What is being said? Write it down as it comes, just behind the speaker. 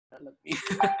let me.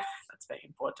 That's very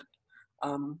important.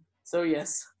 So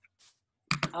yes,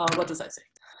 what was I saying?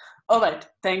 All right.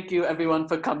 Thank you, everyone,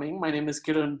 for coming. My name is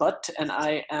Kiran Bhat, and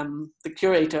I am the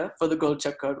curator for the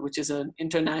Golchakkar, which is an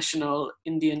international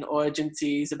Indian origin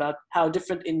series about how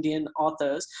different Indian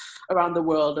authors around the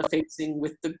world are facing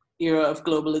with the era of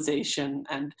globalization.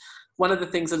 And one of the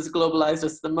things that has globalized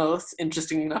us the most,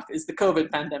 interestingly enough, is the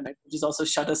COVID pandemic, which has also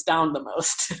shut us down the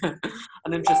most.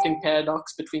 An interesting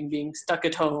paradox between being stuck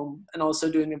at home and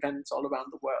also doing events all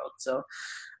around the world. So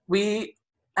we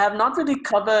have not really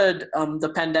covered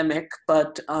the pandemic,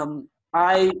 but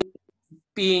I,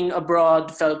 being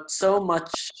abroad, felt so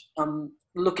much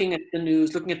looking at the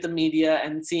news, looking at the media,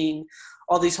 and seeing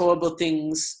all these horrible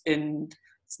things, and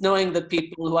knowing that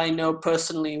people who I know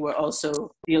personally were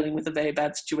also dealing with a very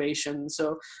bad situation.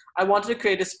 So I wanted to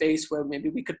create a space where maybe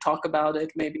we could talk about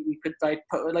it, maybe we could write,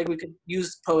 like we could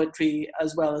use poetry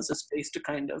as well as a space to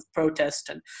kind of protest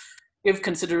and give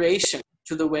consideration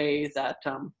to the way that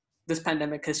this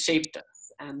pandemic has shaped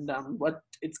us and what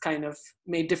it's kind of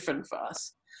made different for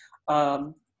us.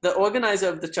 The organizer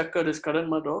of the Chakkar is Kiran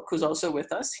Bhat, who's also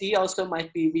with us. He also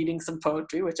might be reading some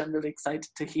poetry, which I'm really excited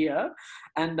to hear.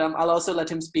 And I'll also let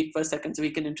him speak for a second so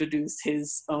he can introduce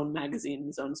his own magazine,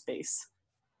 his own space.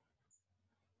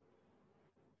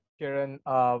 Kiran,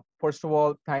 first of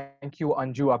all, thank you,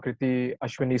 Anju, Aakriti,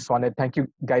 Ashwani, Sonnet. Thank you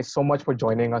guys so much for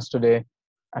joining us today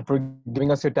and for giving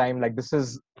us your time. Like this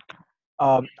is,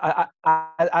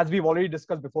 as we've already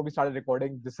discussed before we started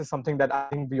recording, this is something that I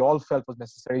think we all felt was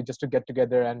necessary just to get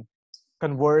together and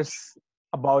converse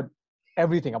about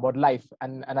everything, about life.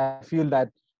 And I feel that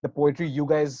the poetry you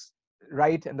guys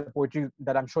write and the poetry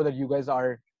that I'm sure that you guys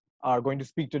are going to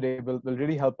speak today will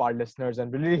really help our listeners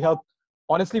and will really help,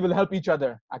 honestly, will help each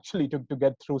other actually to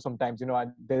get through sometimes. You know,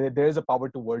 and there is a power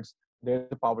to words, there is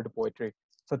a power to poetry.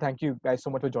 So thank you guys so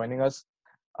much for joining us.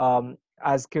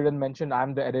 As Kiran mentioned,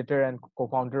 I'm the editor and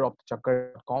co-founder of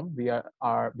Chakkar.com. We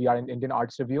are an Indian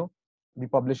arts review. We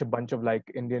publish a bunch of like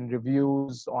Indian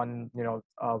reviews on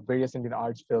various Indian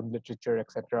arts, film, literature,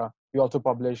 etc. We also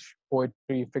publish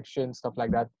poetry, fiction, stuff like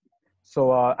that.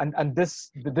 So and this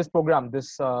program,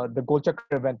 the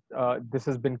Golchakkar event, this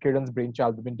has been Kiran's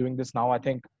brainchild. We've been doing this now, I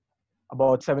think,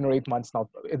 about 7 or 8 months now.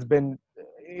 It's been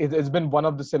one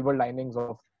of the silver linings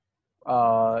of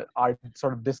our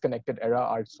sort of disconnected era,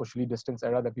 our socially distanced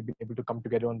era, that we've been able to come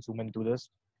together on Zoom and do this.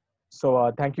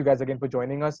 So thank you guys again for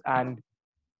joining us. And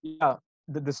yeah,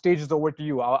 the stage is over to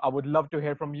you. I would love to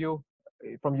hear from you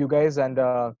guys. And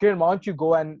Kiran, why don't you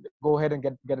go ahead and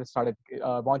get it started?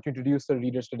 Why don't you introduce the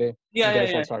readers today?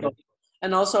 Yeah.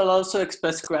 And also, I'll also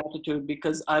express gratitude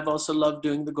because I've also loved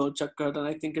doing the Golchakkar, and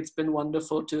I think it's been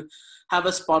wonderful to have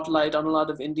a spotlight on a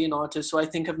lot of Indian artists who I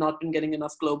think have not been getting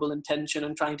enough global attention,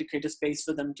 and trying to create a space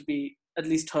for them to be at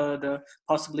least heard or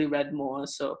possibly read more.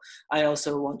 So I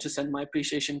also want to send my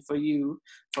appreciation for you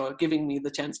for giving me the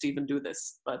chance to even do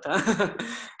this. But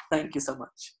thank you so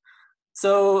much.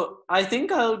 So I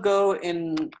think I'll go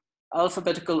in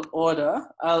alphabetical order.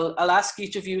 I'll ask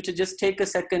each of you to just take a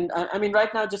second. I mean,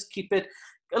 right now, just keep it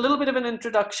a little bit of an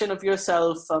introduction of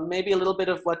yourself, maybe a little bit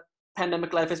of what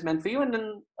pandemic life has meant for you, and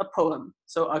then a poem.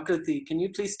 So Aakriti, can you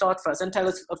please start first and tell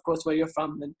us, of course, where you're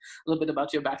from and a little bit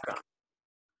about your background?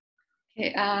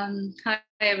 Okay. Hi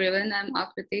everyone. I'm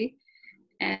Aakriti,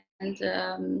 and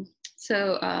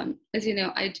as you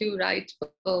know, I do write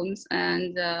poems,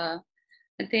 and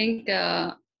I think.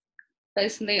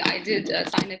 Personally, I did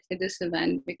sign up for this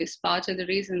event because part of the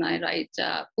reason I write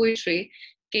poetry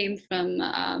came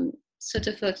from sort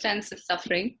of a sense of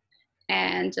suffering.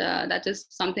 And that is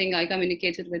something I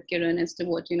communicated with Kiran as to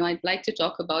what, I'd like to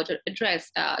talk about or address,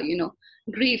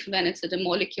 grief when it's at a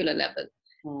molecular level.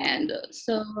 And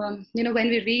when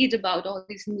we read about all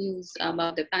these news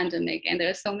about the pandemic, and there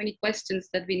are so many questions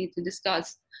that we need to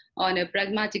discuss on a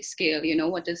pragmatic scale,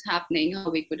 what is happening,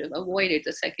 how we could have avoided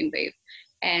the second wave.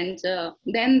 And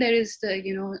then there is the,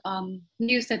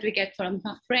 news that we get from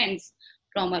our friends,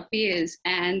 from our peers.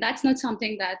 And that's not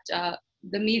something that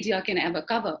the media can ever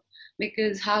cover,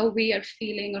 because how we are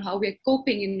feeling or how we are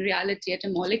coping in reality at a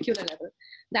molecular level,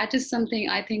 that is something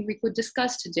I think we could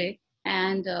discuss today.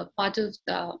 And part of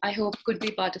I hope could be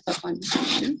part of our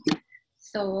conversation.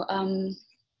 So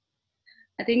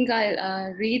I think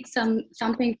I'll read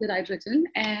something that I've written,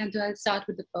 and I'll start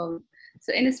with the poem.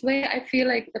 So in this way, I feel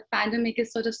like the pandemic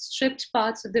has sort of stripped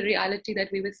parts of the reality that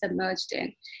we were submerged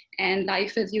in. And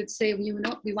life, as you'd say,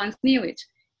 we once knew it.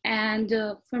 And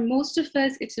for most of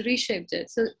us, it's reshaped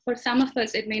it. So for some of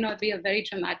us, it may not be a very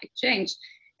dramatic change.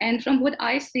 And from what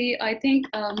I see, I think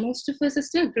most of us are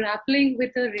still grappling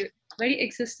with very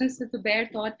existence of the bare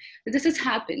thought that this has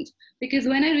happened. Because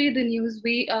when I read the news,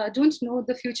 we don't know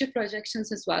the future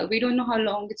projections as well. We don't know how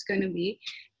long it's going to be.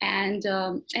 And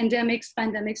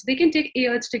pandemics, they can take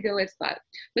years to go as well.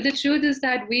 But the truth is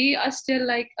that we are still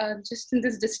like just in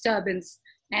this disturbance,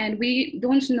 and we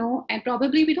don't know, and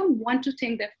probably we don't want to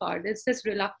think that far. There's this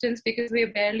reluctance because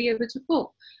we're barely able to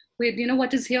cope with, you know,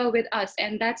 what is here with us.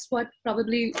 And that's what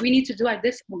probably we need to do at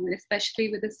this moment,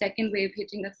 especially with the second wave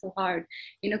hitting us so hard,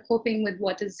 you know, coping with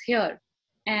what is here.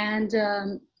 And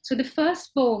so the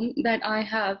first poem that I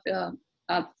have,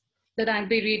 that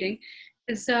I'll be reading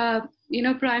is, you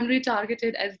know, primarily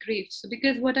targeted as grief. So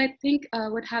because what I think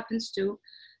what happens to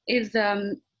is,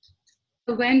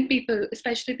 when people,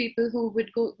 especially people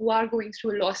who are going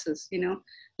through losses, you know,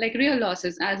 like real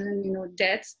losses, as in, you know,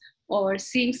 deaths, or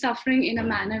seeing suffering in a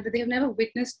manner that they have never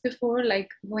witnessed before, like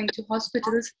going to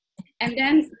hospitals. And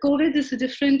then COVID is a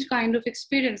different kind of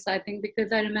experience, I think,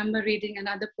 because I remember reading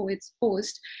another poet's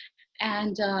post,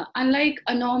 and unlike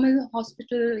a normal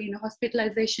hospital, you know,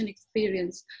 hospitalization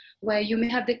experience where you may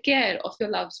have the care of your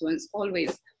loved ones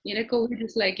always, you know, COVID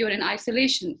is like you're in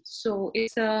isolation. So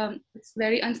it's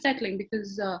very unsettling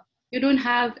because you don't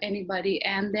have anybody.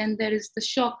 And then there is the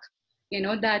shock, you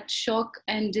know, that shock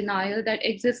and denial that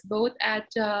exists both at,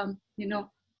 you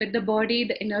know, with the body,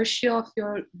 the inertia of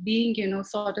your being, you know,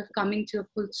 sort of coming to a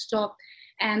full stop.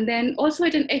 And then also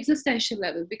at an existential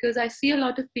level, because I see a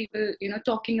lot of people, you know,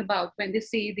 talking about when they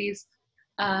see these,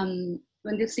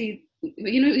 when they see,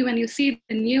 you know, when you see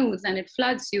the news and it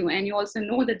floods you, and you also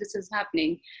know that this is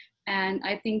happening. And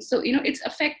I think so, you know, it's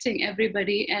affecting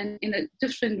everybody and in a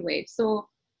different way. So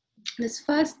this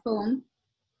first poem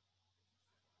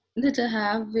that I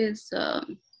have is,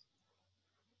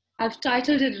 I've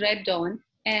titled it Red Dawn.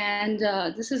 And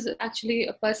this is actually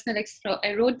a personal,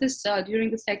 I wrote this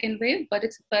during the second wave, but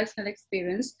it's a personal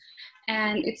experience.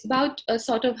 And it's about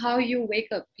sort of how you wake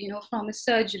up, you know, from a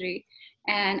surgery.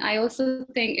 And I also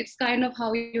think it's kind of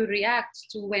how you react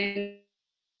to when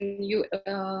you,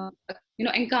 you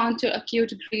know, encounter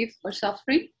acute grief or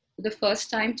suffering for the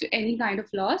first time to any kind of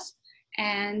loss.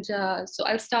 And so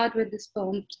I'll start with this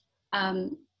poem.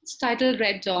 It's titled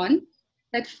Red Dawn.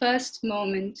 That first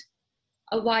moment,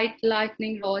 a white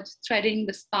lightning rod threading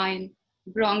the spine,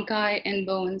 bronchi and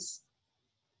bones.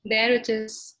 There it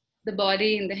is, the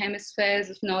body in the hemispheres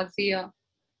of nausea,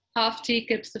 half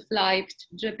teacups of life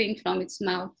dripping from its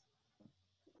mouth.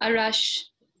 A rush,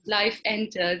 life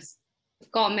enters, a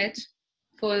comet,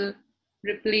 full,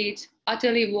 replete,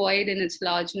 utterly void in its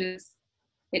largeness.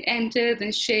 It enters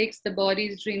and shakes the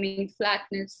body's dreaming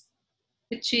flatness,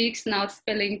 the cheeks now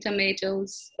spilling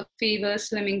tomatoes, a fever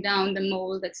slimming down the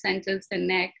mole that centers the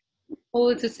neck,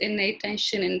 holds its innate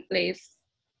tension in place.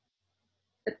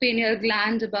 The pineal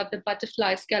gland above the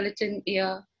butterfly skeleton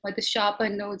ear, where the sharper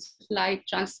nodes of light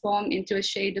transform into a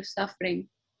shade of suffering.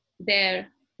 There,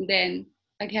 then,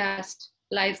 aghast,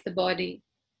 lies the body,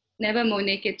 never more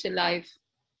naked to life.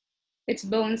 Its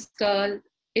bones curl,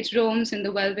 it roams in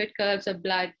the velvet curves of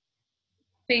blood.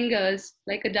 Fingers,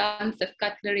 like a dance of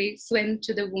cutlery, swim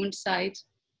to the wound site.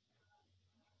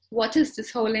 What is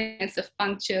this holiness of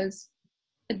punctures?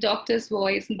 A doctor's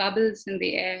voice bubbles in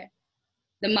the air.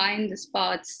 The mind is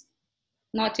parts,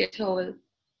 not yet whole,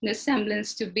 no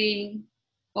semblance to being,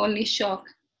 only shock.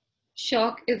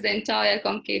 Shock is the entire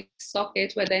concave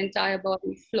socket where the entire body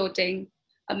is floating,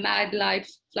 a mad light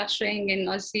fluttering in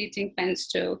nauseating pen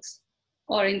strokes,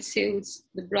 or ensues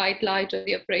the bright light of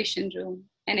the operation room,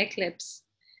 an eclipse,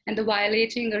 and the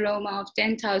violating aroma of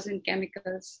 10,000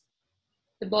 chemicals.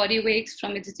 The body wakes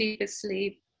from its deepest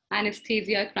sleep,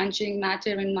 anesthesia crunching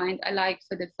matter and mind alike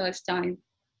for the first time.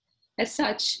 As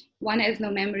such, one has no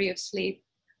memory of sleep,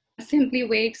 simply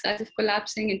wakes as if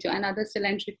collapsing into another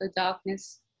cylindrical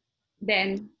darkness.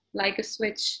 Then, like a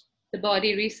switch, the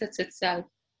body resets itself.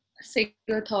 A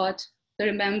single thought, the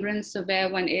remembrance of where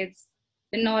one is,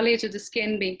 the knowledge of the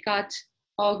skin being cut,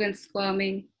 organs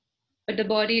squirming, but the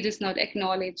body does not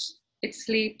acknowledge. It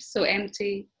sleeps so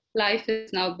empty. Life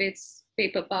is now bits,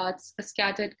 paper parts, a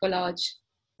scattered collage.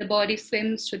 The body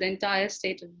swims through the entire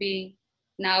state of being,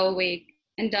 now awake,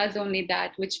 and does only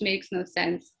that which makes no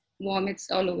sense, vomits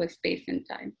all over space and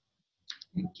time.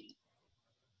 Thank you.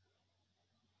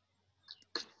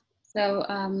 So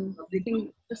I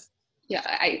think yeah,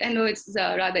 I know it's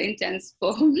a rather intense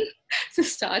poem to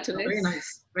start with. Very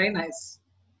nice, very nice.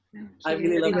 I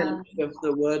really love the meaning of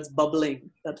the words bubbling.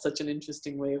 That's such an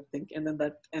interesting way of thinking. And then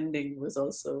that ending was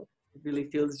also, it really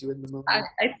feels you in the moment.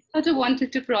 I sort of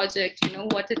wanted to project, you know,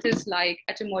 what it is like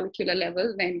at a molecular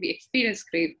level when we experience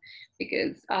grief,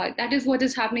 because that is what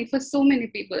is happening for so many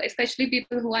people, especially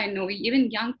people who I know,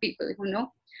 even young people who know,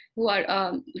 who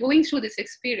are going through this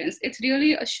experience, it's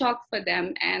really a shock for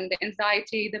them, and the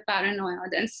anxiety, the paranoia,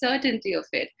 the uncertainty of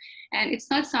it. And it's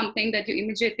not something that you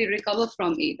immediately recover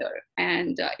from either.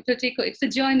 And it's a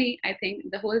journey. I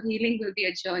think the whole healing will be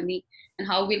a journey, and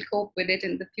how we'll cope with it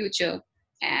in the future.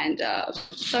 And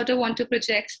sort of want to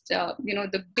project,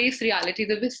 the base reality,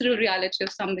 the visceral reality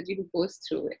of somebody who goes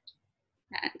through it.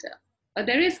 And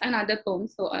there is another poem,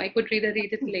 so I could read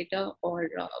it later, or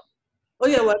oh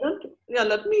yeah, why don't, yeah,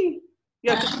 let me,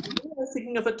 yeah, 'cause I was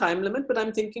thinking of a time limit, but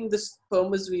I'm thinking this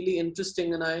poem is really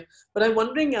interesting, but I'm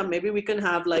wondering, yeah, maybe we can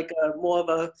have like more of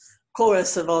a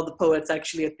chorus of all the poets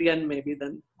actually at the end, maybe.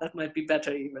 Then that might be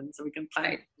better even, so we can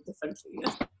plan it differently.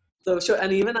 Yeah. So sure,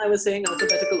 and even I was saying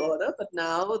alphabetical order, but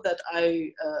now that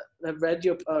I have read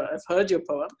I've heard your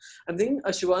poem, I'm thinking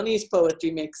Ashwani's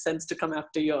poetry makes sense to come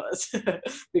after yours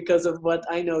because of what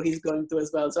I know he's going through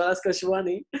as well. So I'll ask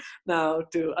Ashwani now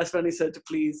Ashwani sir to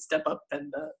please step up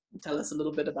and tell us a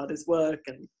little bit about his work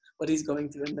and what he's going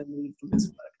through, and then read from his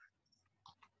work.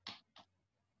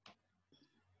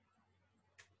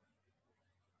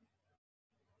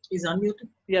 He's unmuted.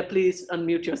 Yeah, please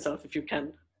unmute yourself if you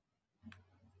can.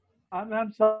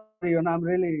 I'm sorry, I'm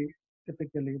really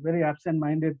typically very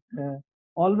absent-minded.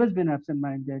 Always been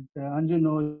absent-minded. Anju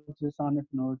knows this, Sonnet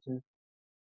knows this.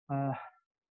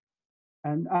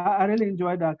 And I really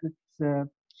enjoyed Akriti's,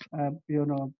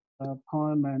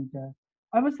 poem. And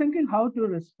I was thinking how to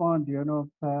respond.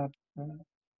 A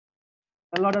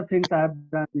lot of things I've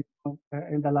done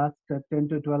in the last 10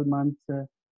 to 12 months.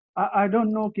 I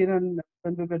don't know, Kiran,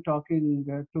 when we were talking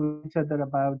to each other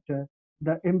about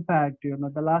the impact,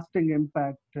 the lasting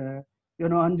impact.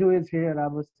 Anju is here,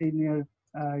 our senior,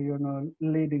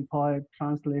 leading poet,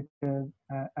 translator,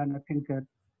 and a thinker.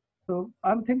 So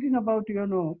I'm thinking about,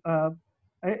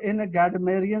 in a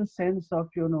Gadamerian sense of,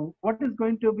 what is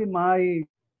going to be my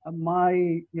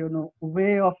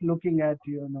way of looking at,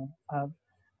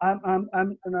 I'm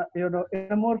in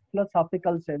a more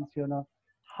philosophical sense,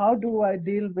 how do I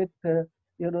deal with,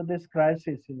 this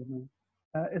crisis,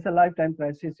 it's a lifetime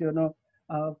crisis,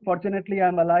 fortunately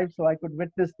I'm alive, so I could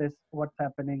witness this, what's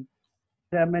happening.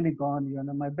 There are many gone,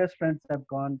 my best friends have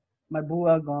gone, my boo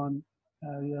are gone,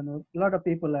 a lot of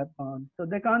people have gone. So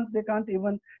they can't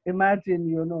even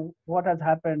imagine, what has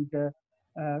happened to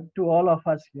all of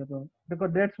us,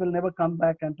 because deaths will never come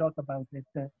back and talk about it.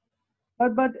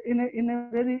 But in a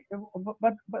very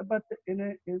but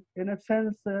in a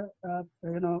sense,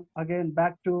 again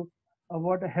back to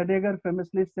what Heidegger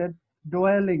famously said,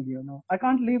 dwelling. I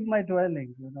can't leave my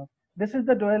dwelling. This is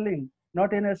the dwelling,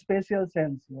 not in a spatial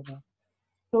sense.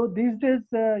 So these days,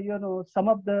 some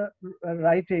of the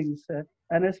writings,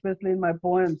 and especially in my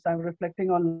poems, I'm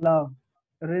reflecting on love,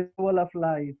 renewal of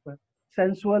life,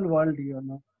 sensual world,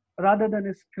 rather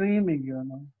than screaming,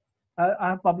 I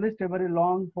have published a very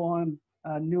long poem,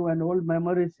 New and Old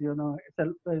Memories, it's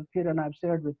a Kiran I've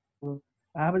shared with you.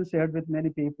 I haven't shared with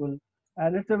many people.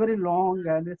 And it's a very long,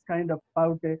 and it's kind of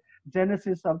about a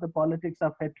genesis of the politics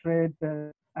of hatred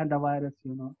and the virus,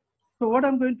 So what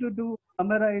I'm going to do,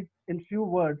 summarize in few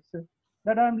words,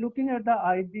 that I'm looking at the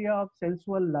idea of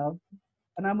sensual love,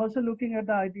 and I'm also looking at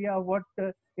the idea of what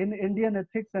in Indian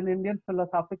ethics and Indian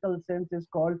philosophical sense is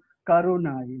called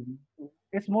karuna.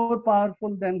 It's more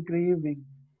powerful than grieving.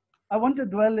 I want to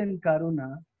dwell in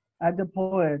karuna as a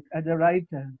poet, as a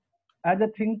writer, as a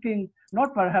thinking,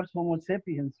 not perhaps Homo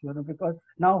sapiens, because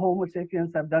now Homo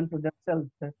sapiens have done to themselves,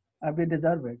 we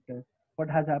deserve it, what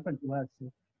has happened to us.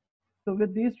 So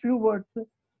with these few words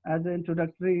as an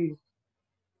introductory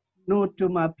note to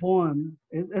my poem,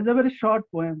 it's a very short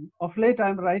poem. Of late,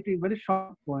 I'm writing very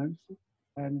short poems,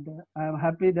 and I'm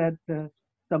happy that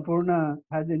Sampurna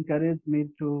has encouraged me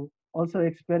to also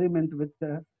experiment with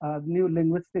new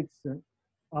linguistics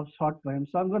of short poems.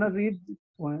 So I'm going to read this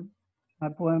poem. My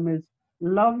poem is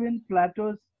Love in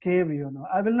Plato's Cave.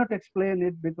 I will not explain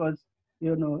it because,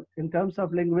 in terms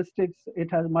of linguistics, it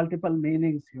has multiple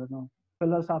meanings,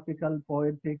 philosophical,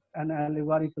 poetic, and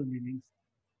allegorical meanings.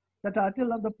 The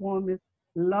title of the poem is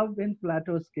Love in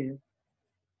Plato's Cave.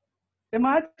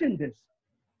 Imagine this.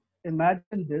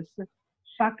 Imagine this.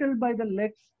 Shackled by the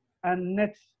legs and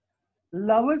necks,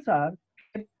 lovers are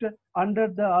kept under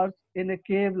the earth in a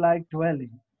cave-like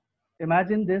dwelling.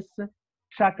 Imagine this.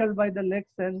 Shackled by the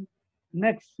legs and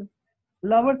necks,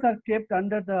 lovers are kept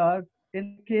under the earth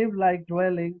in a cave-like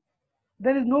dwelling.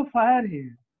 There is no fire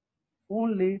here,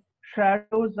 only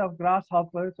shadows of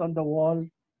grasshoppers on the wall,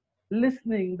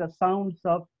 listening the sounds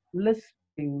of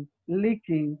lisping,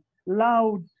 leaking,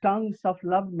 loud tongues of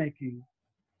lovemaking.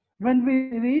 When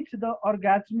we reach the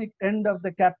orgasmic end of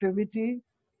the captivity,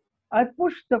 I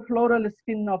push the floral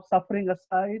skin of suffering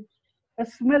aside,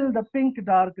 Smell the pink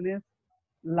darkness,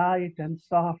 light and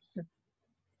soft.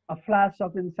 A flash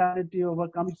of insanity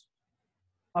overcomes.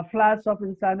 A flash of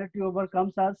insanity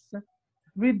overcomes us.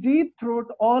 We deep throat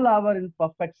all our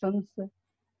imperfections.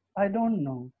 I don't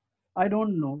know. I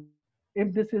don't know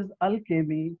if this is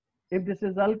alchemy,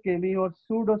 or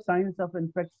pseudoscience of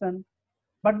infection.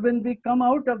 But when we come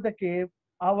out of the cave,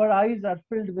 our eyes are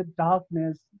filled with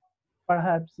darkness.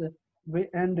 Perhaps we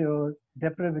endure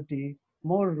depravity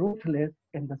more ruthless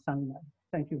in the sunlight.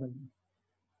 Thank you very much.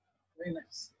 Very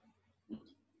nice.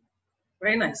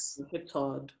 Very nice. Hit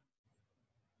hard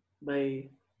by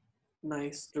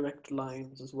nice direct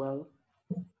lines as well.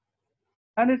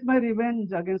 And it's my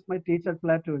revenge against my teacher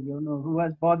Plato, who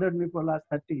has bothered me for last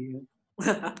 30 years.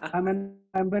 I'm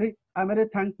very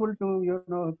thankful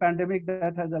to pandemic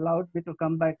that has allowed me to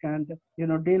come back and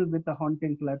deal with the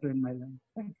haunting Plato in my life.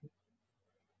 Thank you.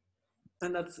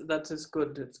 And that is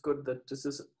good. It's good that this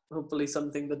is hopefully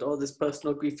something that all this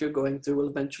personal grief you're going through will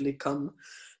eventually come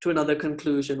to another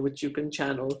conclusion, which you can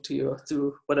channel to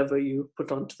through whatever you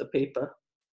put onto the paper.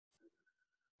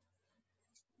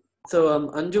 So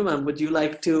Anju ma'am, would you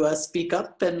like to speak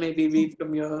up and maybe read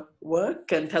from your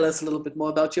work and tell us a little bit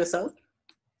more about yourself?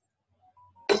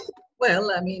 Well,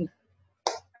 I mean,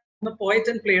 I'm a poet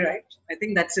and playwright. I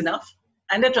think that's enough.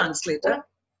 And a translator.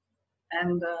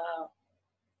 And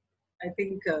I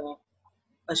think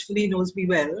Ashwani knows me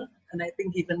well. And I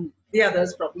think even the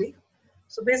others probably.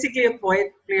 So basically a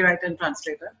poet, playwright and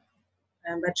translator.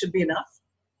 And that should be enough.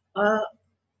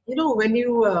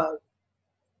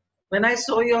 When I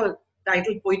saw your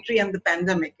title, Poetry and the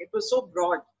Pandemic, it was so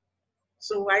broad.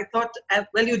 So I thought,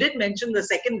 well, you did mention the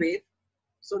second wave.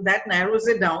 So that narrows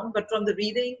it down. But from the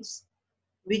readings,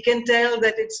 we can tell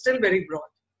that it's still very broad.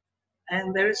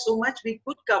 And there is so much we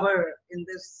could cover in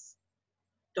this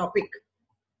topic.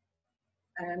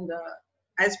 And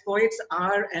as poets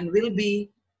are and will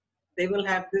be, they will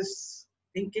have this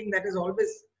thinking that is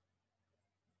always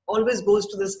goes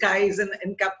to the skies and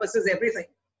encompasses everything.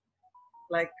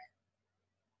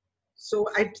 So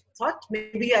I thought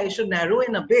maybe I should narrow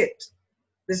in a bit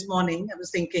this morning, I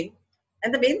was thinking.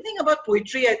 And the main thing about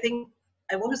poetry, I think,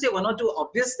 I want to say one or two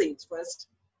obvious things first.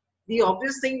 The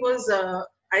obvious thing was,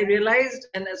 I realized,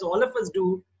 and as all of us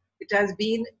do, it has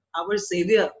been our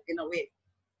savior in a way.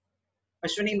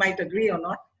 Ashwani might agree or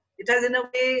not. It has in a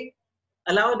way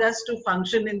allowed us to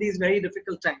function in these very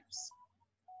difficult times.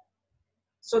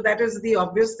 So that is the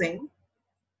obvious thing.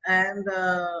 And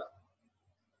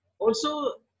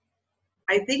also,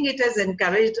 I think it has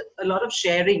encouraged a lot of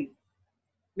sharing.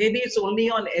 Maybe it's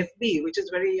only on FB, which is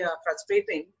very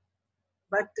frustrating,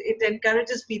 but it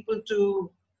encourages people to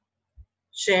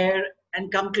share and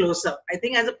come closer. I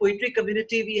think as a poetry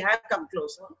community, we have come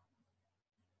closer.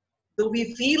 Though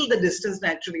we feel the distance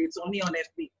naturally, it's only on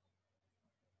FB.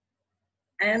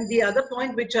 And the other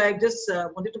point which I just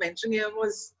wanted to mention here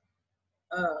was,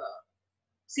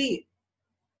 see,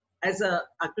 as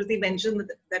Aakriti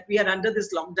mentioned, that we are under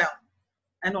this lockdown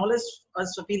and all of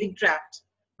us are feeling trapped.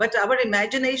 But our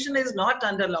imagination is not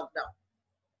under lockdown,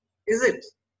 is it?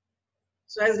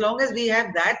 So as long as we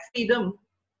have that freedom,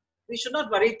 we should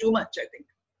not worry too much, I think.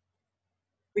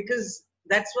 Because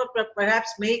that's what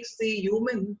perhaps makes the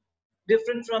human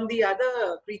different from the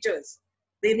other creatures.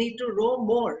 They need to roam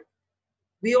more.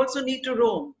 We also need to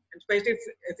roam, especially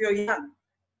if you're young.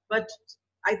 But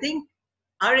I think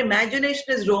our imagination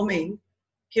is roaming.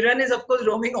 Kiran is, of course,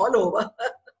 roaming all over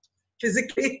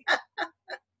physically.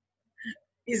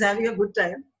 He's having a good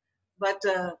time. But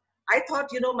I thought,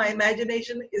 my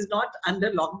imagination is not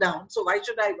under lockdown. So why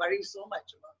should I worry so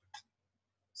much about it?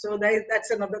 So that's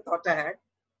another thought I had.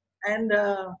 And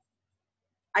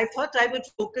I thought I would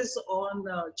focus on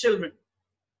children.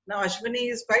 Now,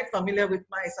 Ashwani is quite familiar with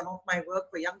some of my work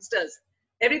for youngsters.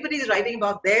 Everybody is writing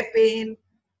about their pain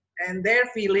and their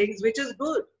feelings, which is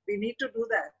good. We need to do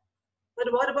that.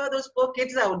 But what about those poor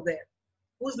kids out there?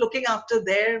 Who's looking after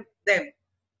them?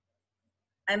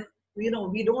 And, we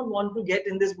don't want to get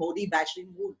in this Modi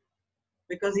bashing mood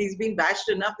because he's been bashed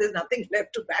enough. There's nothing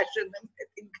left to bash in them, I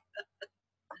think.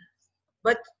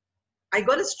 But I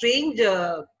got a strange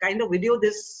kind of video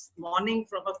this morning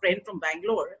from a friend from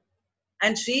Bangalore.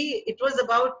 And it was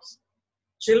about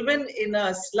children in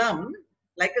a slum,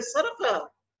 like a sort of a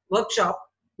workshop,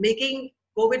 making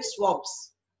COVID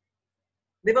swabs.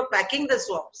 They were packing the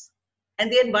swabs. And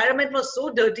the environment was so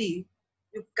dirty,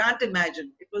 you can't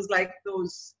imagine. It was like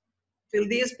those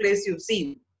filthiest place you've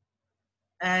seen.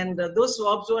 And those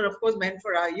swabs were, of course, meant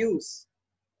for our use.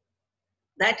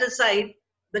 That aside,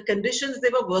 the conditions they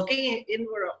were working in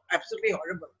were absolutely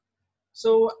horrible.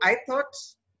 So I thought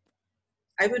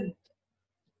I would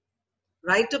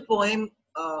write a poem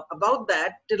about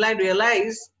that till I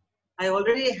realized I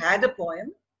already had a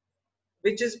poem,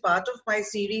 which is part of my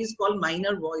series called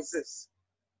Minor Voices,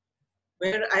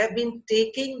 where I have been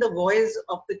taking the voice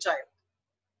of the child.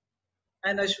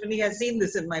 And Ashwani has seen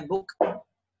this in my book.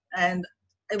 And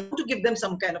I want to give them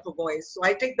some kind of a voice. So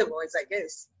I take the voice, I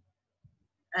guess.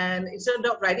 And instead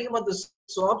of writing about the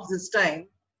swabs this time,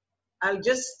 I'll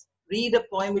just read a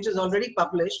poem which is already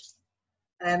published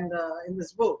and in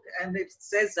this book. And it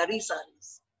says Zari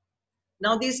Saris.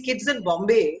 Now these kids in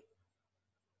Bombay,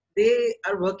 they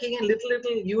are working in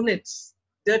little units,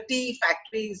 dirty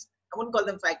factories. I won't call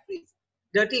them factories,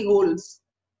 dirty holes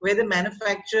where they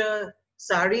manufacture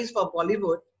saris for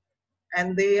Bollywood,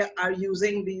 and they are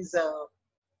using these,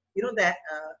 that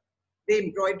they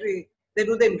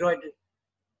do the embroidery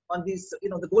on these,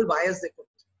 the gold wires they put.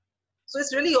 So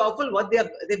it's really awful what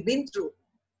they've been through.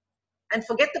 And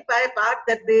forget the part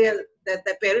that that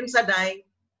their parents are dying,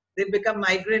 they've become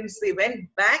migrants.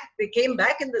 They came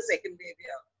back in the second wave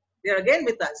here. They're again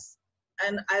with us.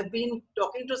 And I've been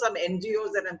talking to some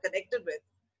NGOs that I'm connected with.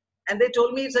 And they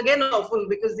told me it's again awful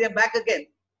because they're back again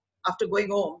after going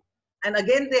home. And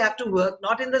again, they have to work,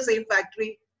 not in the same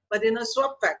factory, but in a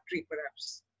swap factory,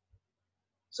 perhaps.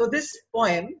 So this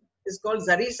poem is called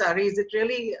Zari Saris. It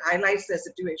really highlights their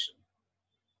situation.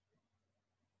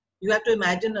 You have to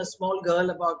imagine a small girl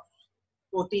about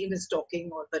 14 is talking,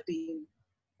 or 13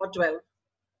 or 12.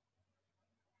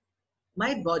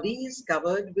 My body is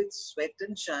covered with sweat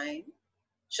and shine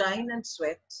and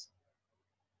sweat.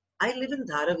 I live in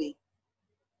Dharavi.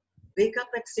 Wake up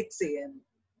at 6 a.m.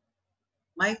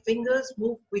 My fingers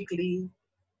move quickly,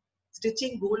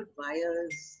 stitching gold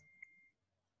wires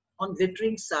on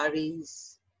glittering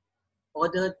saris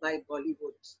ordered by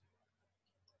Bollywood.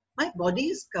 My body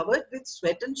is covered with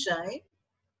sweat and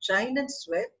shine and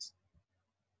sweat.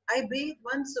 I bathe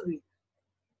once a week.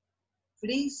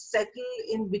 Fleas settle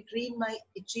in between my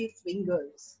itchy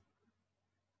fingers.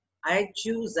 I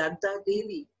chew zarda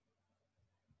daily.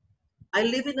 I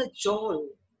live in a chawl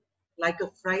like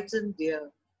a frightened deer.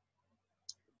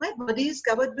 My body is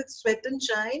covered with sweat and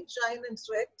shine and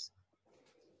sweat.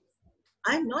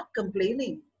 I'm not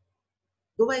complaining,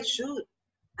 though I should.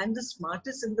 I'm the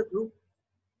smartest in the group.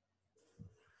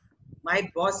 My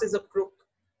boss is a crook.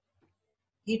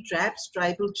 He traps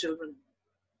tribal children,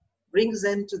 brings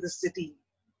them to the city.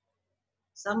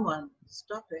 Someone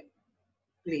stop him,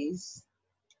 please.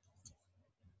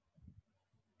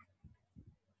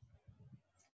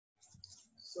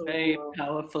 So, Very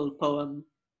powerful poem.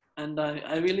 And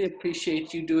I really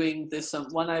appreciate you doing this.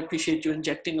 One, I appreciate you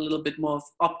injecting a little bit more of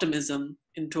optimism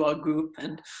into our group,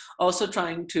 and also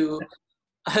trying to,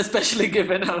 especially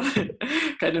given how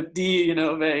kind of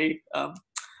very, how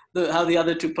the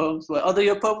other two poems were. Although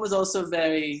your poem was also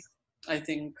very, I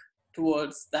think,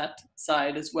 towards that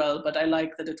side as well. But I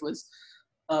like that it was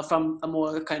from a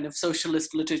more kind of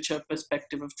socialist literature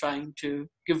perspective of trying to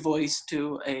give voice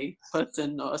to a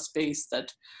person or a space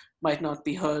that might not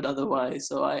be heard otherwise.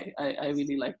 So I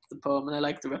really liked the poem, and I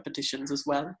like the repetitions as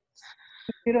well.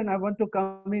 Kiran, I want to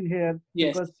come in here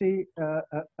Yes. because see,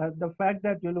 the fact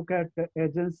that you look at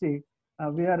agency,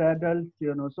 we are adults,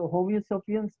 so Homo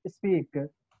sapiens speak,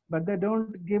 but they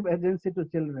don't give agency to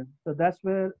children. So that's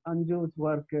where Anju's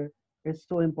work is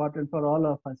so important for all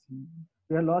of us.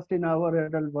 We are lost in our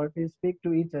adult world. We speak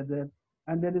to each other,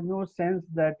 and there is no sense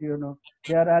that,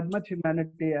 they are as much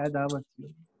humanity as ours.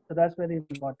 So that's very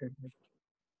important.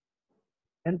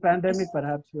 In pandemic,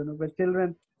 perhaps, with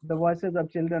children, the voices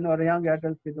of children or young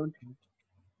adults, we don't hear.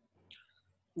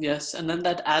 Yes, and then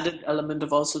that added element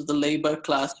of also the labor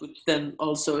class, which then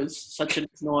also is such an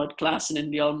ignored class in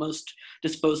India, almost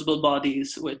disposable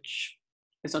bodies, which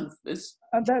is and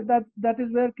that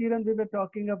is where, Kiran, we were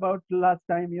talking about last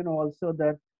time, also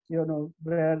that,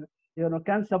 where,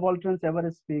 can subalterns ever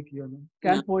speak,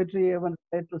 can poetry ever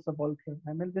relate to subaltern?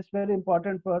 I mean, it's very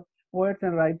important for poets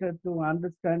and writers to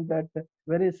understand that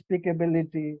very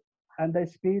speakability and the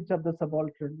speech of the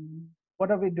subaltern.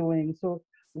 What are we doing? So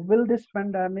will this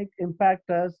pandemic impact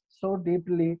us so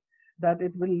deeply that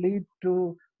it will lead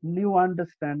to new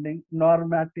understanding,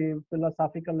 normative,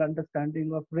 philosophical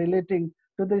understanding of relating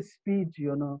to the speech,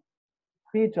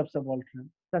 speech of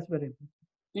subaltern? That's very important.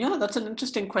 Yeah, that's an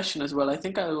interesting question as well. I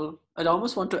think I'd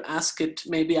almost want to ask it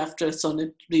maybe after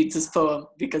Sonnet reads his poem,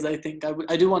 because I think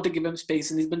I do want to give him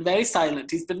space, and he's been very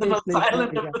silent. He's been the most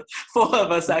silent of the four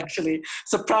of us, actually,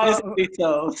 surprisingly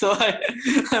so. So I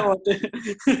want to.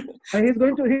 He's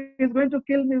going to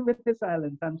kill me with his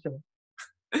silence, I'm sure.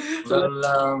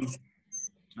 Well,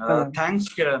 thanks,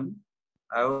 Kiran.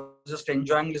 I was just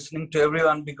enjoying listening to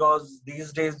everyone, because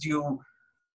these days you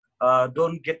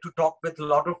don't get to talk with a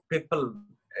lot of people,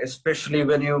 especially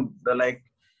when you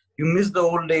miss the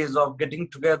old days of getting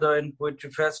together in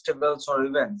poetry festivals or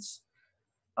events.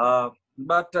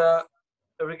 But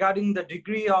regarding the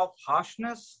degree of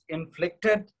harshness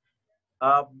inflicted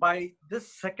by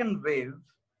this second wave,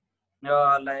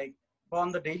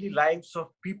 on the daily lives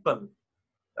of people,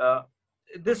 uh,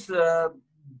 this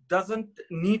doesn't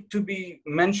need to be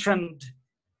mentioned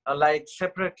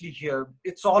separately here.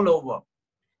 It's all over.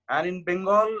 And in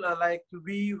Bengal,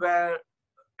 we were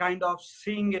kind of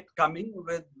seeing it coming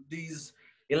with these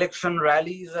election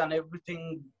rallies and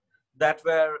everything that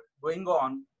were going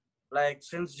on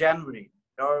since January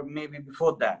or maybe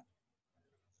before that.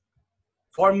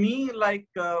 For me,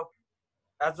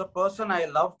 as a person, I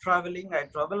love traveling. I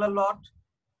travel a lot.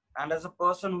 And as a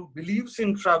person who believes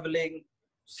in traveling,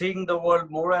 seeing the world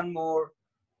more and more,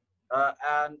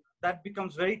 and that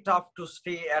becomes very tough to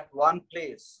stay at one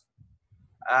place.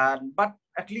 But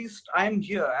at least I'm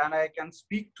here and I can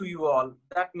speak to you all.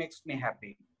 That makes me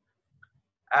happy.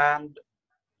 And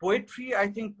poetry, I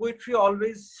think poetry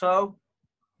always served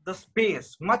the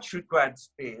space, much required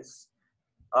space,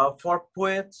 for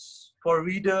poets, for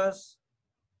readers,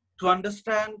 to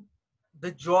understand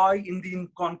the joy in the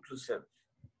inconclusive.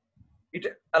 It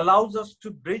allows us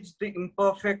to bridge the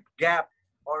imperfect gap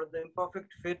or the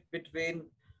imperfect fit between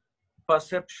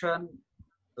perception,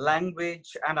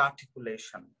 language, and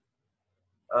articulation.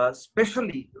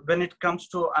 Especially when it comes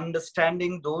to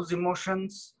understanding those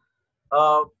emotions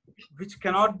which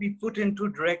cannot be put into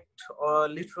direct or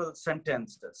literal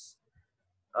sentences.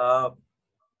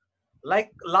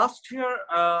 Like last year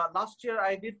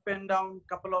I did pen down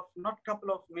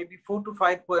maybe 4 to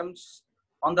 5 poems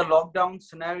on the lockdown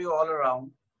scenario all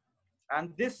around.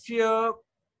 And this year,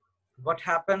 what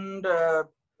happened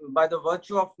by the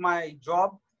virtue of my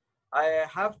job, I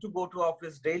have to go to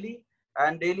office daily,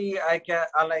 and daily I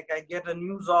get a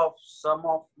news of some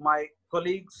of my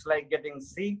colleagues getting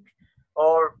sick,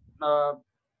 or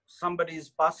somebody is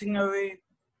passing away,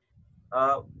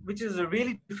 which is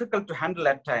really difficult to handle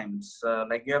at times.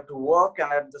 You have to work,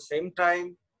 and at the same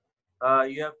time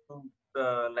you have to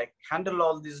handle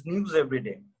all these news every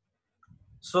day.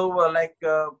 So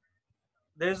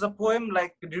there's a poem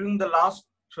during the last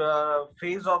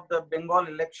phase of the Bengal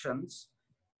elections,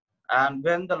 and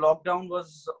when the lockdown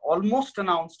was almost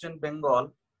announced in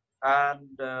Bengal,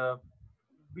 and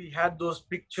we had those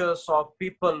pictures of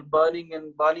people burning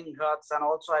in burning huts, and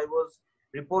also I was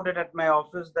reported at my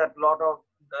office that a lot of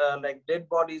dead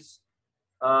bodies,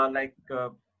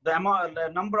 the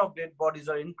number of dead bodies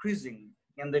are increasing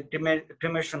in the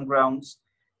cremation grounds.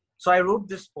 So I wrote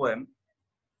this poem.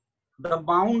 The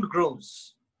mound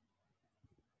grows.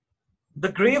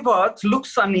 The grave earth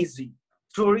looks uneasy.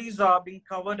 Stories are being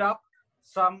covered up,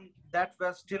 some that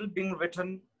were still being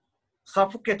written,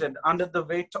 suffocated under the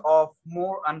weight of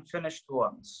more unfinished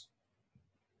ones.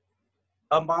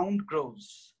 A mound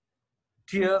grows.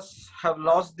 Tears have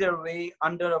lost their way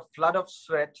under a flood of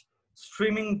sweat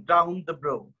streaming down the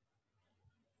brow.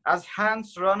 As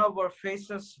hands run over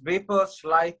faces, vapors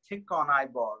lie thick on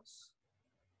eyeballs.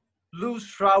 Loose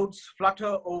shrouds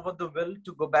flutter over the will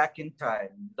to go back in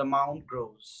time. The mound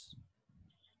grows.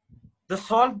 The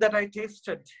salt that I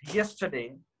tasted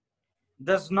yesterday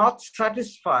does not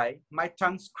satisfy my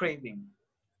tongue's craving.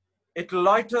 It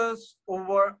loiters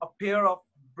over a pair of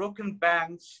broken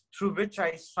banks through which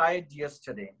I sighed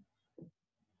yesterday.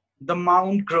 The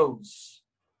mound grows.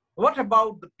 What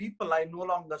about the people I no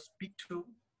longer speak to?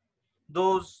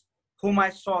 Those whom I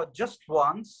saw just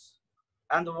once,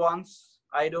 and the ones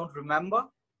I don't remember?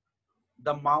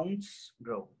 The mounds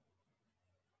grow.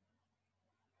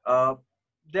 I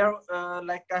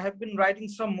have been writing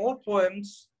some more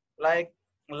poems. Like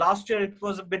last year, it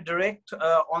was a bit direct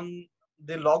on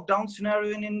the lockdown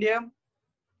scenario in India.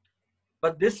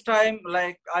 But this time,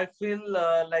 I feel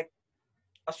like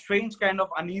a strange kind of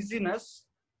uneasiness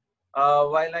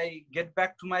while I get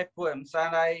back to my poems.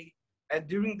 And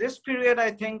during this period,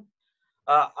 I think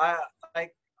I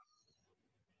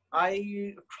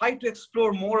try to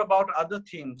explore more about other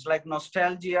themes like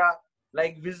nostalgia,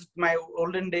 visit my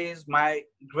olden days, my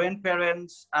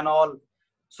grandparents and all,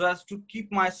 so as to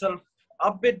keep myself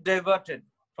a bit diverted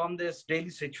from this daily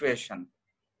situation.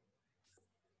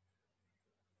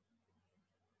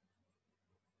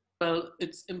 Well,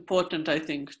 it's important, I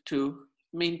think, to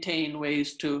maintain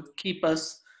ways to keep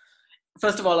us.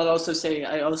 First of all, I'll also say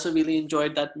I also really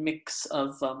enjoyed that mix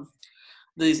of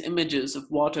these images of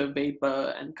water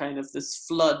vapor and kind of this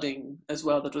flooding as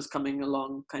well that was coming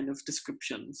along, kind of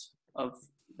descriptions of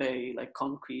very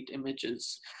concrete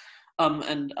images.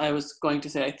 And I was going to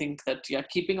say, I think that, yeah,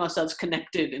 keeping ourselves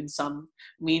connected in some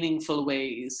meaningful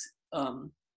ways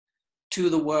to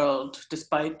the world,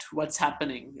 despite what's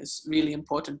happening, is really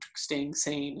important to staying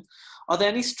sane. Are there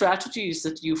any strategies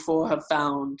that you four have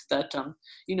found that,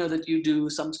 that you do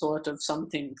some sort of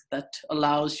something that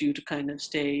allows you to kind of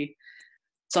stay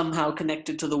somehow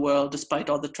connected to the world despite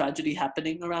all the tragedy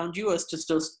happening around you, or to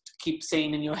still keep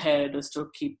sane in your head, or still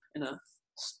keep in a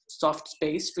soft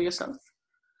space for yourself?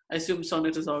 I assume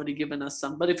Sonnet has already given us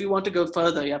some, but if you want to go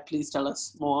further, yeah, please tell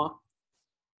us more.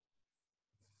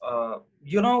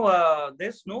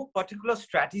 There's no particular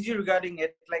strategy regarding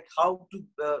it, like how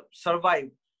to survive.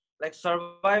 Like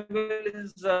survival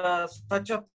is such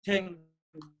a thing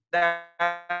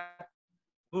that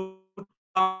would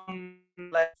come,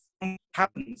 like,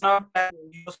 happens. Not that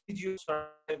you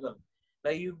survival.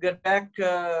 Like you get back,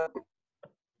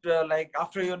 like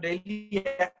after your daily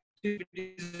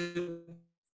activities,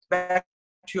 back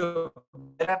to your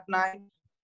bed at night,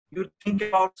 you think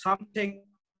about something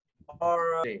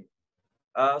or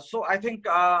so I think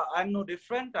I'm no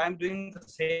different. I'm doing the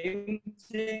same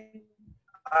thing.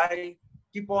 I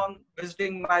keep on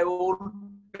visiting my old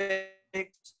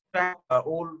pics,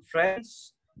 old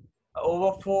friends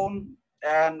over phone,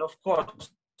 and of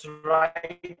course,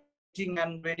 writing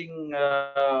and reading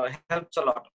helps a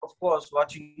lot. Of course,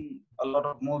 watching a lot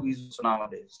of movies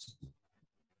nowadays.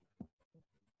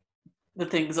 The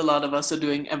things a lot of us are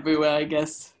doing everywhere, I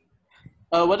guess.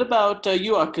 What about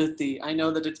you, Aakriti? I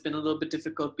know that it's been a little bit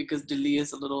difficult because Delhi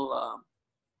is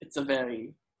it's a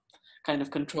very kind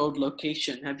of controlled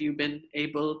location. Have you been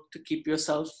able to keep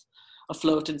yourself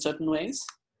afloat in certain ways?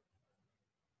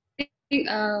 I think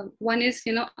one is,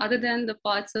 other than the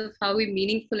parts of how we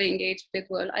meaningfully engage with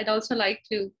the world, I'd also like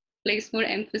to place more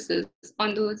emphasis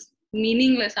on those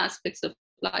meaningless aspects of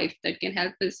life that can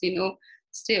help us,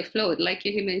 stay afloat. Like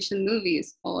you mentioned,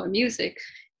 movies or music,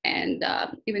 and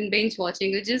even binge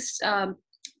watching, or just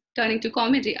turning to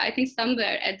comedy. I think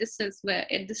somewhere at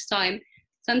this time,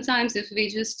 sometimes if we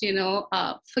just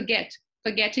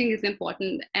forgetting is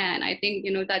important, and I think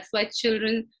that's why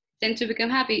children tend to become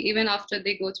happy even after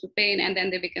they go through pain, and then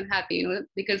they become happy,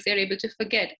 because they're able to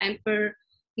forget. And for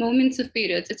moments of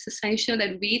periods, it's essential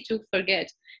that we too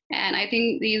forget. And I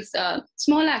think these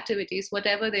small activities,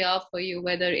 whatever they are for you,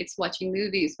 whether it's watching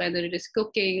movies, whether it is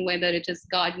cooking, whether it is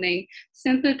gardening,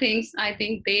 simple things, I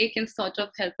think they can sort of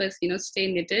help us,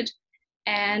 stay knitted.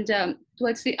 And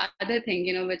towards the other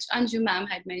thing, which Anju ma'am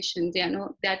had mentioned,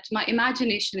 that my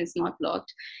imagination is not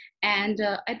blocked. And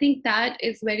I think that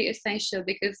is very essential,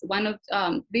 because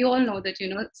we all know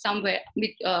that, somewhere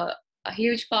a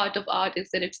huge part of art is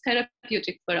that it's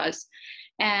therapeutic for us.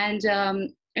 And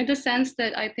in the sense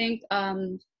that I think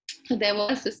there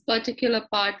was this particular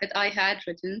part that I had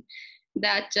written,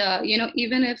 that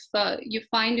even if you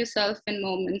find yourself in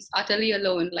moments utterly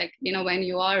alone, like when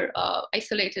you are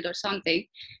isolated or something,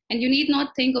 and you need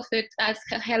not think of it as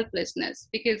helplessness,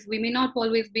 because we may not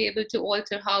always be able to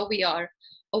alter how we are,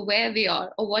 or where we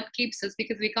are, or what keeps us,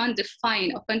 because we can't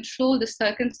define or control the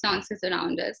circumstances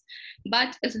around us.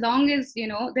 But as long as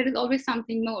there is always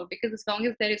something more, because as long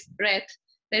as there is breath,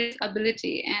 there is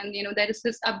ability, and there is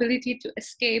this ability to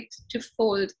escape, to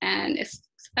fold and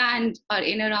expand our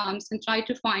inner arms and try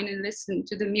to find and listen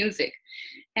to the music.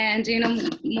 And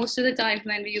most of the times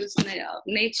when we use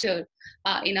nature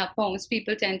in our poems,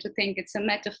 people tend to think it's a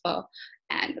metaphor,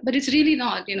 but it's really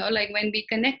not. Like when we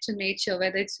connect to nature,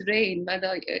 whether it's rain,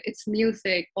 whether it's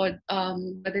music, or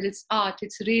whether it's art,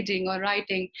 it's reading or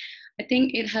writing, I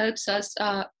think it helps us.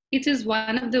 It is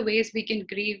one of the ways we can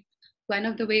grieve, one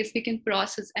of the ways we can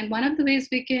process, and one of the ways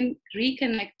we can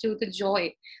reconnect to the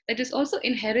joy that is also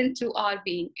inherent to our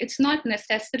being. It's not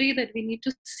necessary that we need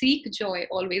to seek joy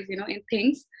always, in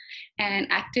things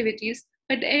and activities,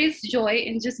 but there is joy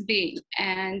in just being.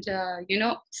 And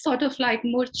sort of like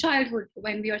more childhood,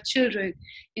 when we are children,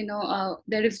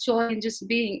 there is joy in just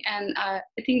being. And I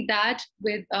think that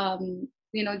with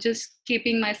just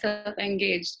keeping myself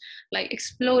engaged, like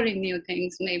exploring new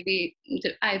things. Maybe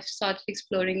I've started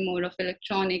exploring more of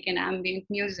electronic and ambient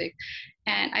music.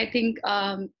 And I think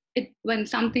when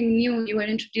something new, you are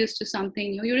introduced to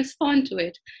something new, you respond to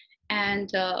it. And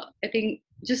I think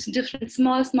just different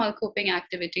small coping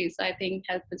activities, I think,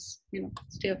 help us,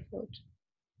 stay afloat.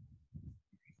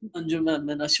 Anju ma'am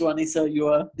and Ashwani sir, you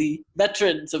are the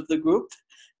veterans of the group.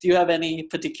 Do you have any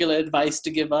particular advice to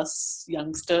give us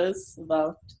youngsters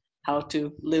about how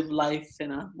to live life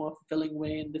in a more fulfilling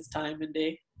way in this time and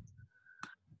day?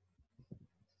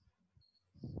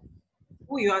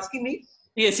 Oh, you're asking me?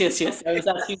 Yes. I was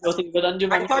asking both of you, but Anju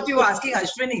I ma'am. thought you were asking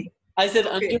Ashwini. I said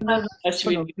Okay. Anju, not No,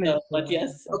 Ashwini, please. but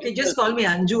yes. Okay, just call me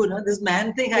Anju. No? This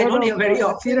man thing, I No, don't no, hear very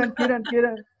often.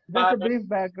 Kiran, just a brief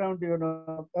background,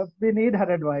 we need her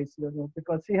advice,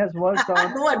 because she has worked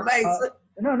on, No advice.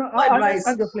 no, no, No advice.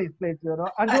 Anju, please, Anju,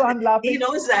 I'm laughing. He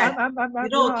knows that. I'm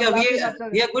Okay, laughing after,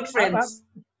 we are good friends.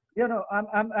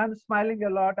 I'm smiling a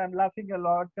lot, I'm laughing a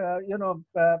lot,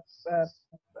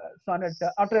 Sonnet,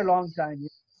 after a long time.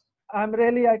 I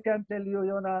can tell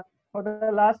you, for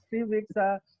the last 3 weeks,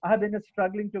 I have been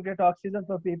struggling to get oxygen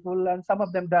for people, and some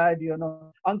of them died,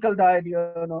 Uncle died,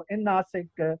 in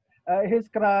Nasik. His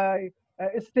cry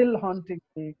is still haunting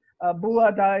me.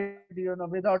 Bua died,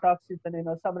 without oxygen in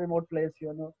some remote place,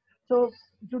 So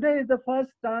today is the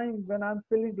first time when I'm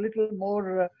feeling little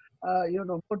more,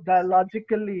 more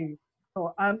dialogically.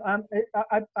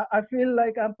 I feel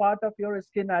like I'm part of your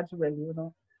skin as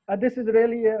well, this is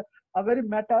really a very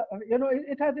meta,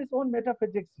 it has its own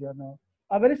metaphysics,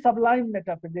 a very sublime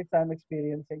metaphysics I'm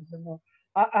experiencing,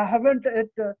 I haven't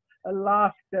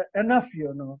laughed enough,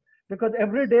 because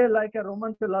every day, like a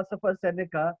Roman philosopher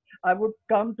Seneca, I would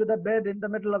come to the bed in the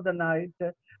middle of the night,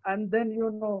 and then,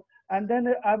 and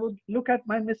then I would look at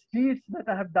my misdeeds that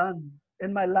I have done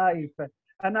in my life,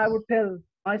 and I would tell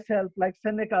myself, like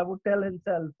Seneca would tell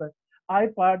himself, I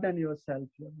pardon yourself.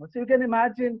 So you can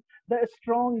imagine the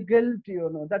strong guilt,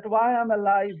 that why I'm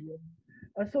alive.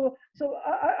 So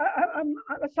I'm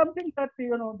something that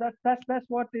that's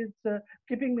what is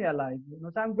keeping me alive.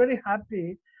 So I'm very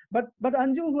happy. But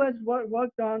Anju, who has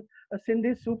worked on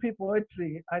Sindhi Sufi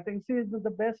poetry, I think she is in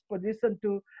the best position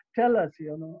to tell us.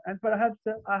 And perhaps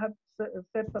I have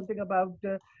said something about,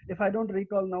 if I don't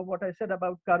recall now what I said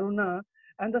about Karuna.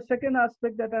 And the second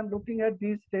aspect that I'm looking at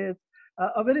these days,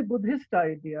 a very Buddhist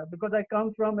idea, because I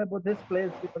come from a Buddhist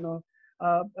place,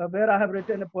 where I have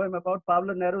written a poem about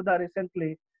Pablo Neruda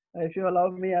recently. If you allow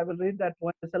me, I will read that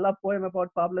poem. It's a love poem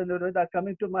about Pablo Neruda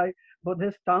coming to my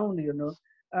Buddhist town,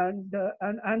 and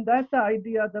that's the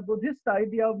idea, the Buddhist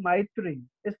idea of Maitri.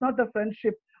 It's not the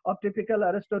friendship of typical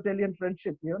Aristotelian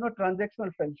friendship,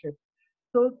 transactional friendship.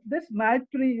 So this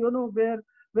Maitri,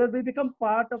 where we become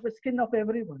part of the skin of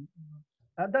everyone.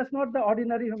 That's not the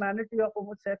ordinary humanity of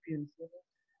Homo sapiens.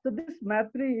 So this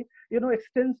Maitri,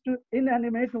 extends to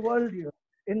inanimate world.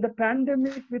 In the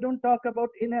pandemic, we don't talk about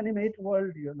inanimate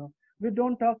world. We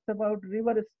don't talk about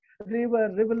rivulets. We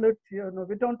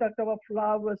don't talk about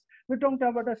flowers. We don't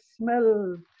talk about a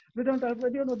smell. We don't talk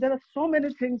about, there are so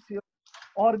many things.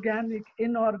 Organic,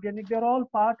 inorganic. They're all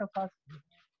part of us.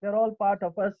 They're all part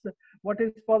of us. What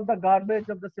is called the garbage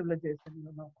of the civilization.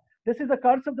 This is the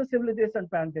curse of the civilization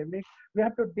pandemic. We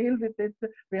have to deal with it.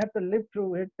 We have to live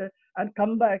through it and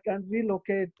come back and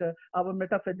relocate our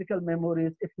metaphysical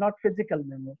memories, if not physical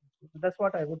memories. That's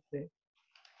what I would say.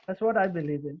 That's what I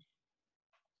believe in.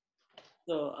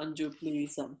 So Anju,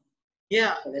 please.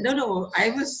 Yeah, no.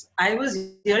 I was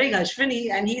hearing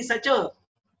Ashwani, and he's such a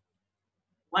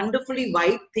wonderfully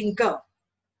wide thinker.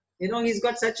 He's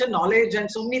got such a knowledge and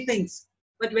so many things.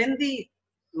 But when the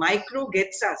micro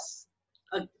gets us,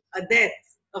 a death,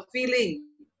 a feeling,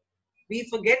 we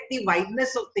forget the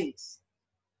wideness of things.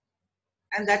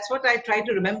 And that's what I try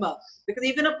to remember. Because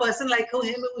even a person like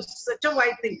him who's such a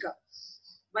wide thinker,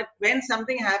 but when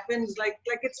something happens, like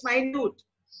it's minute,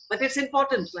 but it's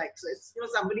important. Like it's,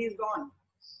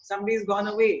 somebody's gone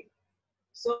away.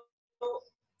 So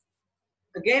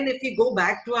again, if we go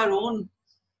back to our own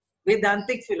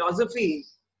Vedantic philosophy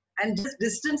and just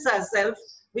distance ourselves,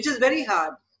 which is very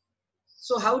hard.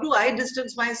 So how do I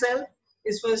distance myself?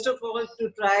 Is first of all to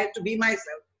try to be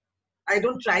myself. I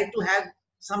don't try to have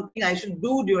something I should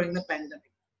do during the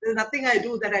pandemic. There's nothing I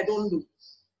do that I don't do.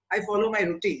 I follow my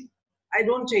routine. I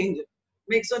don't change it.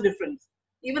 Makes no difference.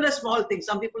 Even a small thing.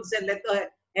 Some people said, let the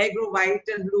hair grow white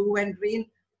and blue and green.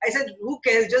 I said, who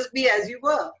cares? Just be as you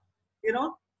were.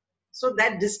 So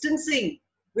that distancing,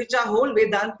 which our whole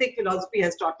Vedantic philosophy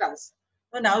has taught us.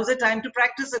 So now's the time to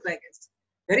practice it, I guess.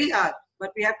 Very hard,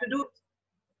 but we have to do it.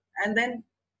 And then,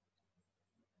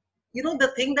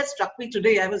 the thing that struck me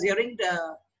today, I was hearing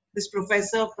this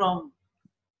professor from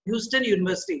Houston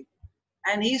University,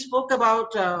 and he spoke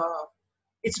about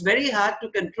it's very hard to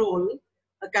control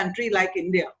a country like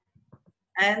India.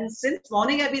 And since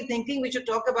morning, I've been thinking we should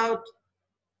talk about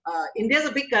India's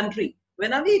a big country.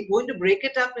 When are we going to break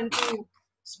it up into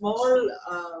small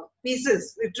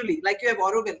pieces, literally, like you have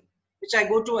Oregon, which I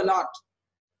go to a lot.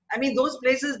 I mean, those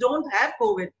places don't have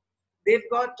COVID. They've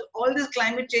got all this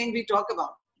climate change we talk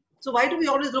about. So why do we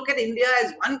always look at India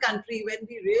as one country when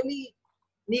we really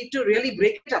need to really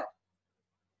break it up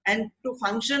and to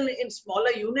function in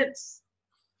smaller units?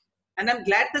 And I'm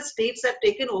glad the states have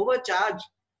taken over charge,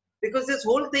 because this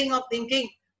whole thing of thinking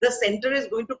the center is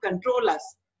going to control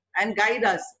us and guide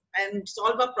us and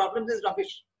solve our problems is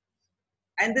rubbish.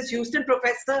 And this Houston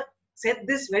professor said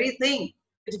this very thing.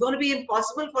 It's going to be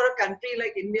impossible for a country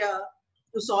like India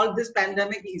to solve this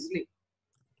pandemic easily.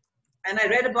 And I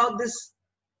read about this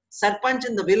sarpanch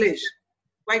in the village,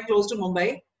 quite close to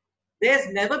Mumbai.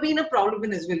 There's never been a problem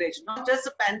in his village, not just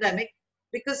a pandemic,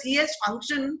 because he has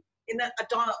functioned in an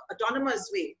autonomous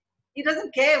way. He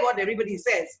doesn't care what everybody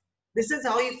says. This is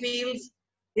how he feels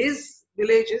his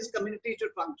village, his community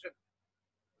should function.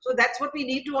 So that's what we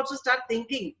need to also start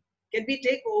thinking. Can we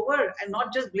take over and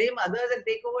not just blame others and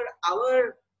take over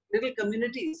our little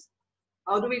communities?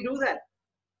 How do we do that?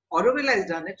 Auroville has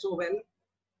done it so well.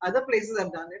 Other places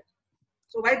have done it.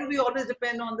 So why do we always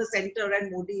depend on the center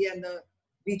and Modi and the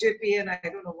BJP and I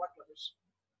don't know what rubbish?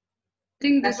 I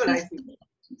think That's this what I is feel.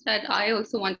 that I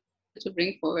also wanted to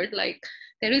bring forward. Like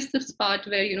there is this part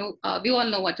where we all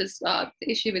know what is the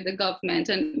issue with the government,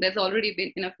 and there's already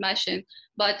been enough mention.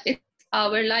 But it's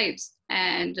our lives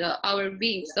and our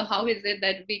beings. So how is it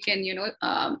that we can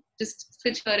just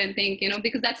sit here and think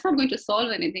because that's not going to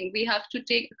solve anything. We have to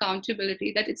take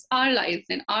accountability that it's our lives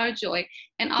and our joy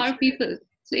and our people.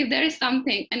 So if there is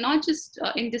something, and not just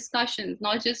in discussions,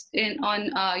 not just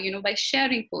by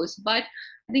sharing posts, but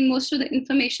I think most of the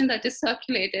information that is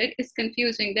circulated is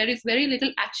confusing. There is very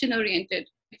little action-oriented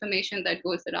information that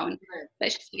goes around.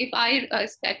 Especially if I,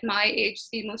 at my age,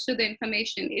 see most of the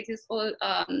information, it is all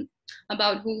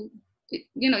about who,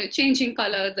 changing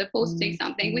color, they're posting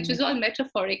something, which is all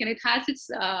metaphoric, and it has its,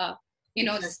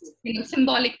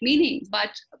 symbolic meaning,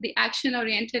 but the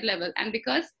action-oriented level, and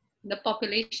because the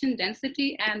population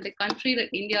density and the country that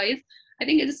India is, I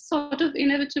think it's sort of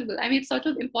inevitable. I mean, it's sort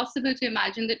of impossible to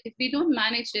imagine that if we don't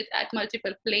manage it at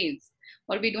multiple planes,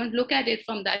 or we don't look at it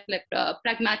from that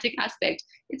pragmatic aspect,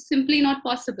 it's simply not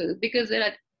possible, because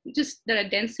the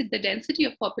density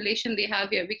of population they have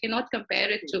here, we cannot compare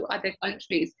it to other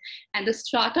countries, and the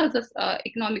stratas of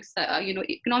economic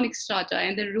strata,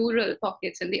 and the rural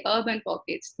pockets and the urban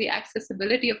pockets, the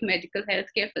accessibility of medical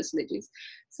healthcare facilities.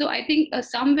 So I think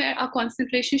somewhere our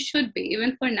concentration should be,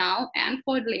 even for now and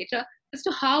for later, as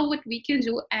to what we can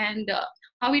do and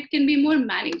how it can be more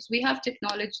managed. We have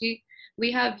technology,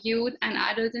 we have youth and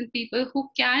adults and people who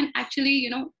can actually,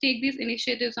 take these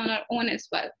initiatives on our own as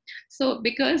well. So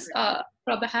because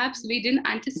perhaps we didn't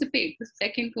anticipate the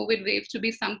second COVID wave to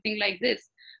be something like this,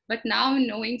 but now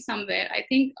knowing somewhere, I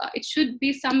think it should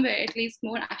be somewhere at least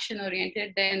more action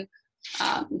oriented than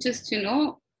just,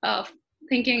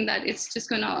 thinking that it's just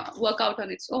going to work out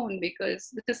on its own, because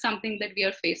this is something that we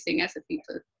are facing as a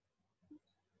people.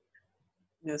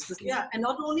 Yes. Yeah, and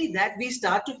not only that, we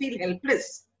start to feel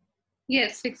helpless.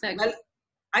 Yes, exactly. Well,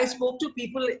 I spoke to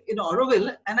people in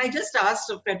Auroville, and I just asked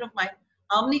a friend of mine,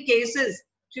 how many cases?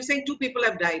 She's saying 2 people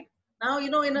have died. Now,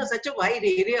 in such a wide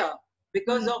area,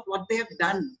 because of what they have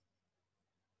done.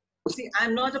 See,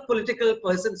 I'm not a political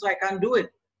person, so I can't do it.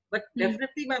 But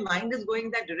definitely my mind is going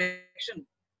that direction.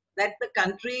 That the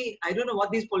country, I don't know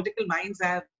what these political minds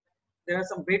have. There are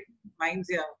some great minds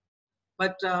here.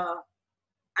 But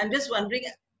I'm just wondering,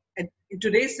 in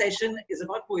today's session is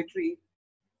about poetry.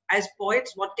 As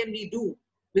poets, what can we do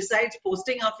besides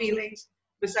posting our feelings,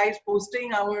 besides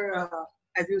posting our,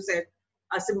 as you said,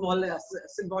 our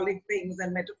symbolic things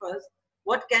and metaphors?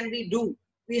 What can we do?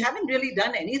 We haven't really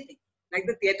done anything. Like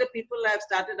the theatre people have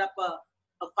started up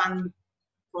a fund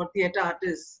for theatre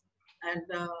artists, and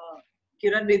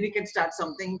Kiran maybe can start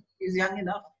something. He's young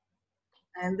enough.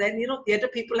 And then, theatre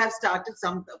people have started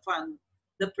some fund.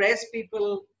 The press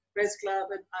people, press club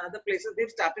and other places, they've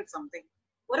started something.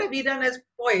 What have we done as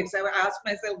poets? I asked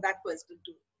myself that question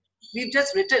too. We've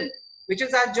just written, which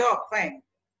is our job, fine.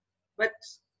 But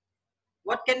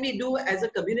what can we do as a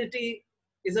community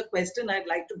is a question I'd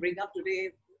like to bring up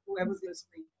today. Whoever's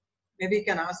listening, maybe you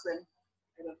can ask them.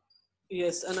 I don't know.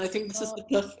 Yes, and I think this is the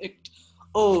perfect.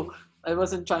 Oh, I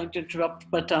wasn't trying to interrupt,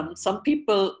 but some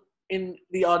people in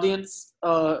the audience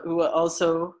who were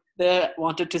also there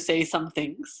wanted to say some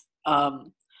things.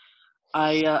 And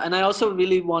I also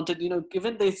really wanted,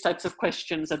 given these types of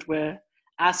questions that we're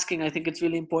asking, I think it's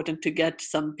really important to get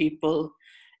some people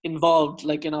involved,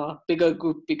 like in a bigger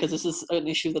group, because this is an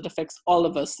issue that affects all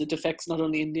of us. It affects not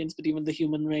only Indians, but even the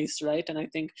human race, right? And I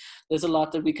think there's a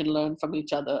lot that we can learn from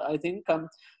each other. I think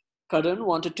Karan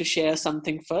wanted to share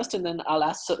something first, and then I'll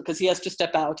ask, because he has to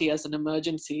step out, he has an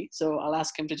emergency. So I'll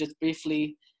ask him to just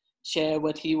briefly share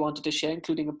what he wanted to share,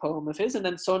 including a poem of his. And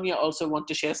then Sonia also wanted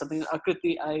to share something.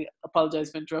 Aakriti, I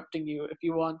apologize for interrupting you. If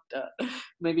you want,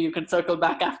 maybe you can circle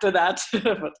back after that.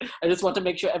 But I just want to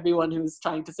make sure everyone who's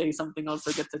trying to say something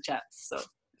also gets a chance. So.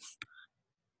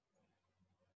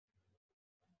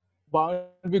 Why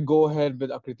don't we go ahead with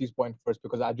Akriti's point first,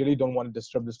 because I really don't want to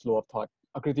disturb this flow of thought.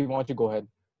 Akriti, why don't you go ahead?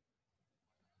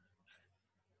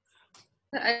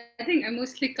 I think I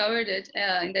mostly covered it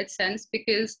in that sense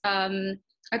because I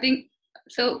think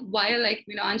so. While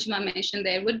Anjuma mentioned,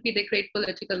 there would be the great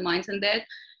political minds, and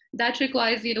that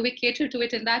requires we cater to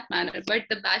it in that manner. But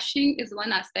the bashing is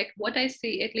one aspect. What I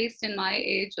see, at least in my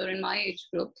age or in my age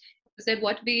group, is that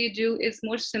what we do is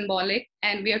more symbolic,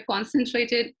 and we are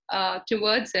concentrated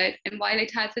towards it. And while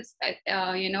it has its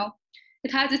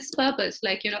it has its purpose,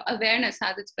 awareness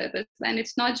has its purpose, and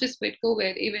it's not just with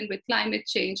COVID, even with climate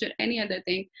change or any other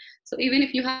thing. So even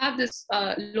if you have this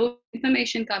low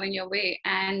information coming your way,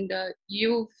 and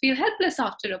you feel helpless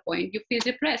after a point, you feel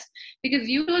depressed because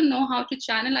you don't know how to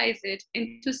channelize it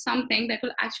into something that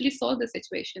will actually solve the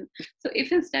situation. So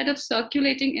if instead of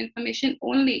circulating information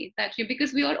only that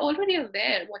because we are already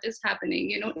aware what is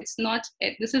happening,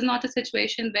 this is not a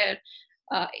situation where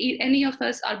any of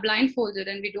us are blindfolded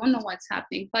and we don't know what's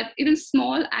happening. But even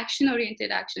small action-oriented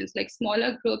actions like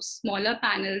smaller groups, smaller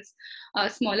panels,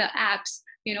 smaller apps,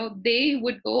 they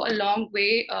would go a long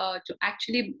way to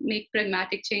actually make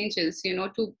pragmatic changes, and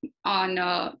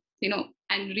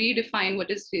redefine what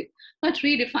is not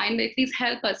redefine, but at least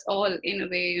help us all in a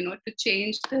way, to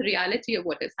change the reality of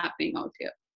what is happening out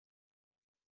here.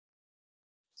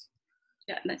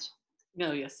 Yeah, that's.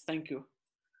 No, yes, thank you.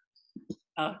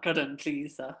 Karan,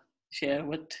 please share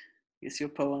what is your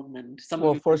poem and some.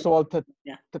 Well, first of all,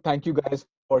 yeah. Thank you guys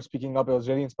for speaking up. It was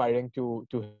really inspiring to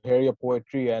hear your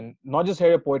poetry, and not just hear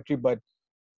your poetry, but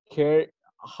hear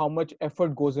how much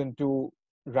effort goes into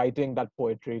writing that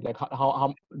poetry. Like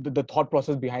how the thought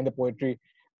process behind the poetry.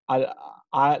 I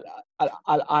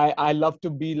love to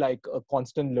be like a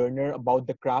constant learner about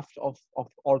the craft of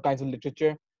all kinds of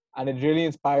literature, and it really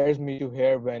inspires me to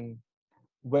hear when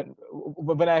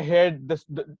I heard this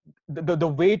the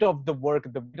weight of the work,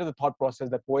 the weight of the thought process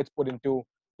that poets put into,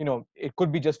 it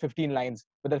could be just 15 lines,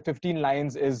 but that 15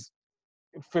 lines is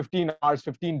 15 hours,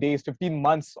 15 days, 15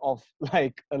 months of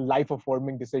like a life of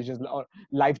forming decisions or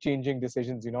life changing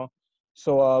decisions,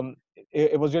 So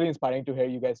it was really inspiring to hear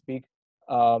you guys speak.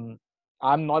 I'm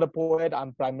not a poet.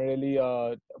 I'm primarily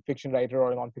a fiction writer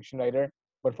or a non-fiction writer,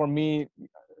 but for me,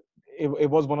 it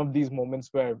was one of these moments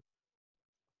where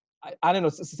I don't know.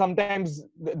 Sometimes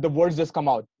the words just come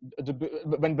out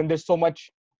when there's so much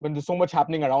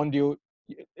happening around you.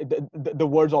 The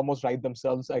words almost write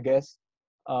themselves, I guess.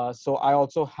 So I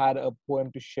also had a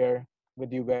poem to share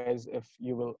with you guys, if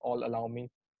you will all allow me.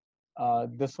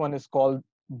 This one is called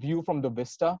 "View from the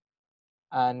Vista,"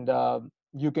 and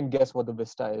you can guess what the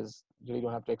vista is. You really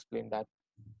don't have to explain that.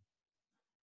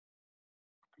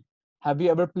 Have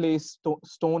you ever placed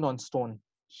stone on stone,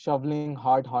 shoveling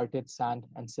hard-hearted sand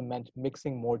and cement,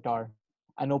 mixing mortar,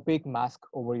 an opaque mask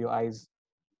over your eyes?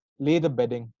 Lay the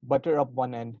bedding, butter up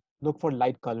one end, look for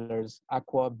light colors,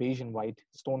 aqua, beige and white,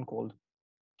 stone cold.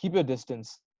 Keep your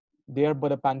distance. They are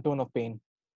but a pantone of pain,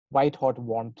 white hot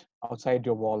warmth outside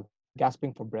your wall,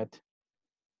 gasping for breath.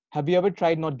 Have you ever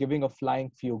tried not giving a flying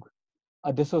fugue,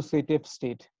 a dissociative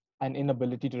state, an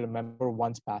inability to remember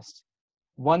once past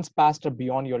or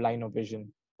beyond your line of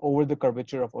vision, over the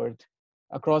curvature of Earth,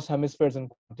 across hemispheres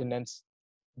and continents?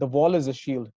 The wall is a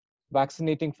shield,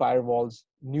 vaccinating firewalls,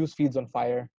 news feeds on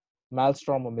fire,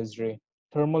 maelstrom or misery,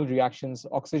 thermal reactions,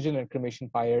 oxygen and cremation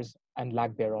fires, and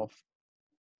lack thereof.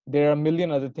 There are a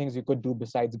million other things you could do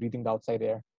besides breathing the outside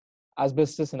air.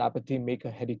 Asbestos and apathy make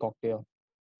a heady cocktail.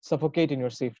 Suffocate in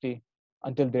your safety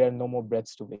until there are no more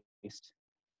breaths to waste.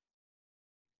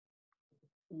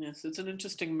 Yes, it's an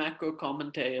interesting macro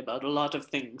commentary about a lot of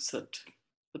things that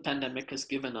the pandemic has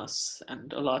given us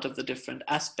and a lot of the different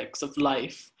aspects of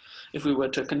life, if we were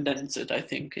to condense it, I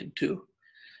think, into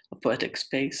a poetic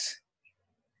space.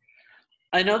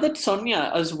 I know that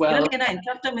Sonia as well. Can I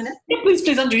interrupt a minute? Yeah, please,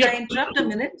 Anju. Can I interrupt a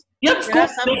minute? Yeah, of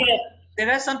course. There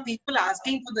are some people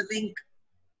asking for the link.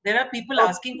 There are people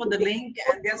asking for the link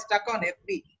and they're stuck on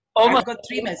FB. I've got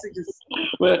 3 messages.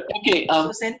 Well, okay.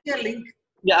 So send me a link.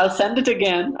 Yeah, I'll send it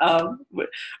again.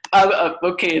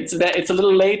 Okay, it's a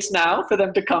little late now for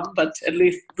them to come, but at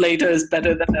least later is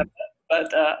better than ever.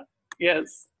 But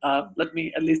yes, I'll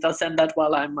send that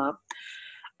while I'm.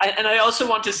 And I also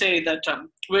want to say that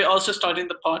we're also starting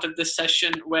the part of this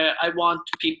session where I want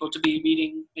people to be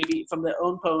reading maybe from their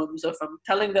own poems or from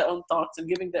telling their own thoughts and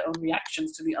giving their own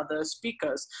reactions to the other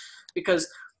speakers, because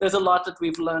there's a lot that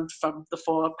we've learned from the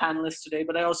 4 panelists today,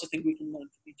 but I also think we can learn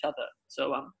from each other.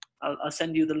 So I'll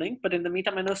send you the link. But in the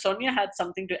meantime, I know Sonia had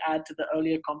something to add to the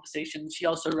earlier conversation. She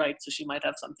also writes, so she might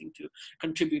have something to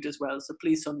contribute as well. So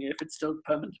please, Sonia, if it's still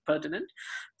pertinent,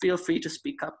 feel free to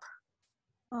speak up.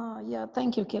 Yeah,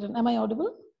 thank you, Kiran. Am I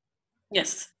audible?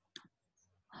 Yes.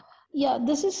 Yeah,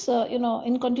 this is,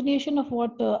 in continuation of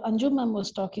what Anju ma'am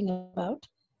was talking about.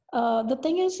 The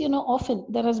thing is, often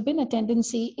there has been a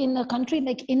tendency in a country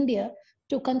like India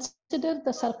to consider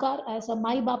the Sarkar as a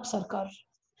Mai Bap Sarkar.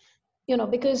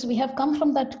 Because we have come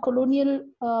from that colonial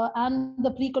and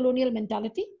the pre-colonial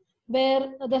mentality where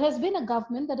there has been a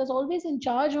government that is always in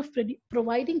charge of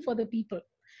providing for the people.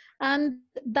 And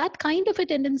that kind of a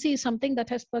tendency is something that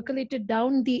has percolated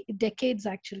down the decades,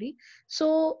 actually.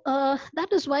 So that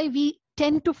is why we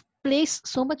tend to place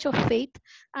so much of faith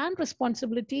and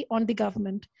responsibility on the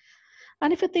government.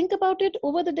 And if you think about it,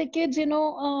 over the decades,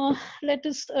 let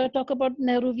us talk about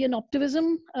Nehruvian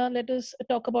optimism. Let us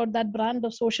talk about that brand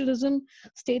of socialism,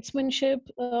 statesmanship,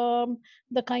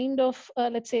 the kind of,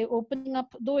 let's say, opening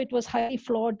up, though it was highly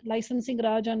flawed, licensing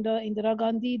Raj under Indira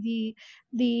Gandhi,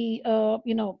 the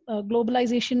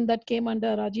globalization that came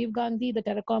under Rajiv Gandhi, the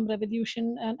telecom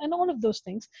revolution, and all of those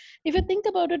things. If you think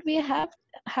about it, we have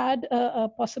had a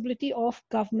possibility of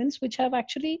governments which have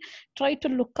actually tried to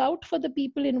look out for the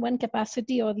people in one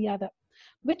capacity or the other,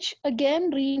 which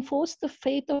again reinforce the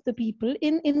faith of the people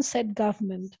in said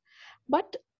government.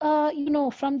 But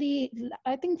from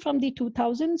I think from the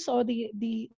 2000s or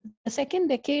the second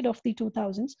decade of the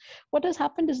 2000s, what has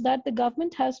happened is that the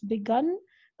government has begun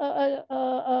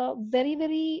a very,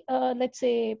 very, let's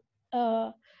say,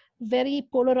 very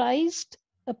polarized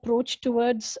approach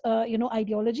towards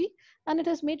ideology, and it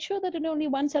has made sure that only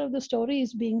one side of the story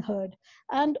is being heard.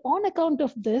 And on account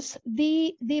of this,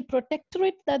 the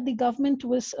protectorate that the government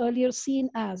was earlier seen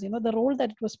as, the role that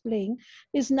it was playing,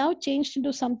 is now changed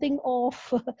into something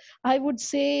of I would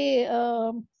say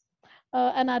an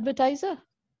advertiser.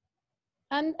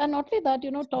 And not only that,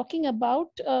 talking about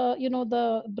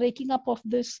the breaking up of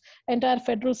this entire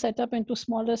federal setup into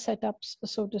smaller setups,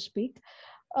 so to speak.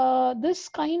 This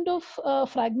kind of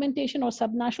fragmentation or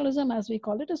subnationalism, as we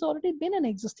call it, has already been in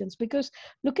existence, because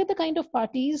look at the kind of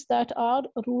parties that are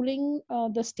ruling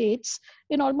the states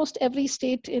in almost every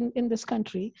state in this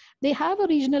country. They have a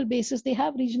regional basis, they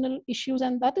have regional issues,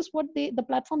 and that is what the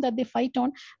platform that they fight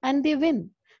on, and they win.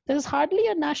 There is hardly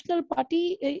a national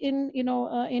party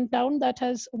in town that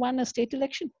has won a state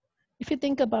election, if you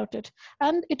think about it.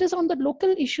 And it is on the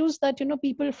local issues that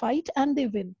people fight and they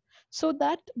win. So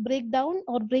that breakdown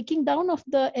or breaking down of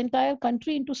the entire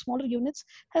country into smaller units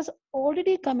has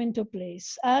already come into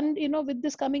place. And with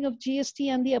this coming of GST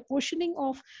and the apportioning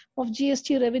of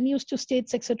GST revenues to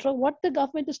states, etc., what the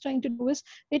government is trying to do is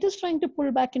it is trying to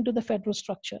pull back into the federal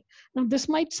structure. Now, this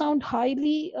might sound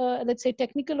highly, let's say,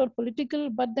 technical or political,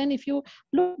 but then if you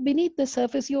look beneath the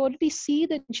surface, you already see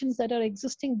the tensions that are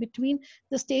existing between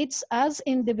the states as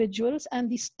individuals and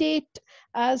the state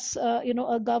as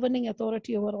a governing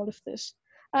authority over all of this.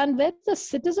 And where's the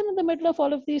citizen in the middle of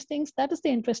all of these things? That is the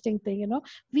interesting thing.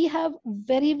 We have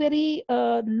very, very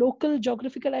local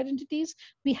geographical identities,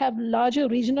 we have larger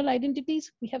regional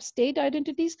identities, we have state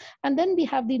identities, and then we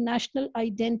have the national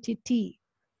identity.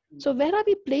 So where are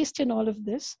we placed in all of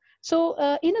this? So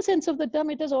in a sense of the term,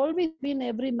 it has always been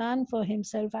every man for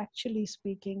himself, actually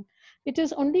speaking. It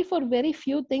is only for very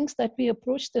few things that we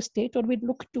approach the state or we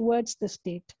look towards the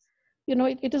state.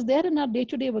 It is there in our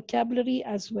day-to-day vocabulary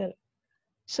as well.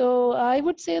 So I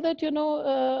would say that,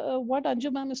 what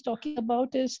Anju ma'am is talking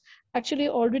about is actually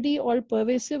already all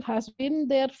pervasive, has been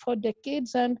there for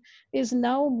decades, and is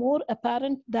now more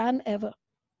apparent than ever.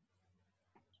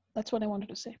 That's what I wanted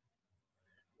to say.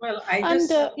 Well,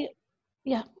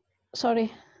 yeah,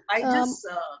 sorry.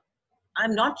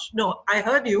 I'm not, no, I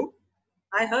heard you,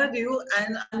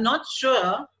 and I'm not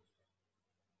sure.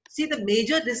 See, the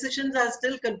major decisions are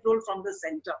still controlled from the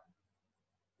center.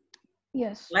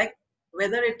 Yes. Like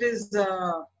whether it is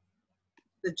the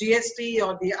GST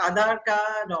or the Aadhaar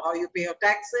card or how you pay your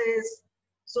taxes.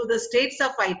 So the states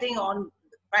are fighting on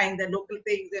fine the local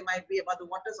things. They might be about the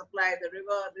water supply, the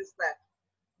river, this, that.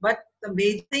 But the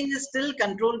major thing is still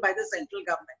controlled by the central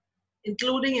government,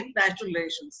 including international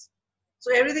relations.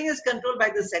 So everything is controlled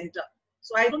by the center.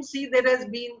 So I don't see there has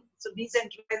been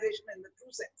decentralization in the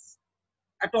true sense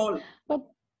at all.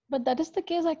 But that is the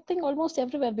case, I think, almost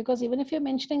everywhere, because even if you're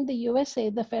mentioning the USA,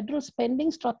 the federal spending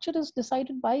structure is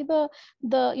decided by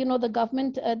the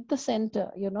government at the center,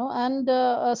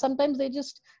 and sometimes they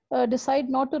just decide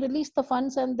not to release the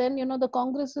funds, and then the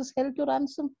Congress is held to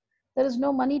ransom. There is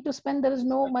no money to spend. There is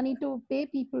no money to pay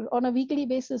people on a weekly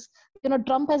basis.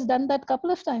 Trump has done that a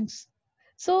couple of times.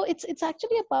 So it's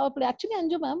actually a power play. Actually,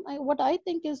 Anju ma'am, what I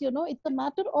think is, it's a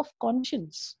matter of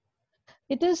conscience.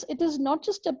 It is not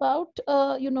just about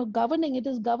governing. It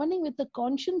is governing with the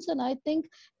conscience, and I think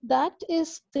that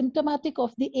is symptomatic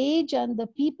of the age and the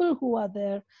people who are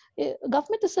there.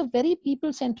 Government is a very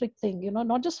people centric thing,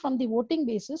 not just from the voting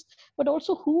basis, but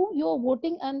also who you're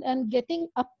voting and getting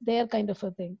up there, kind of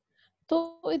a thing.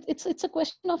 So it's a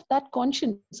question of that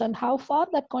conscience and how far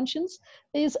that conscience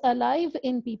is alive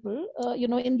in people,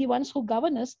 in the ones who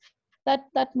govern us.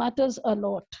 That matters a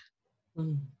lot.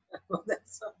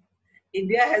 That's,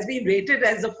 India has been rated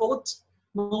as the fourth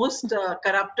most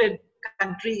corrupted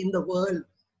country in the world.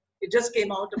 It just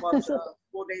came out about 5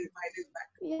 days back.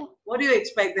 Yeah. What do you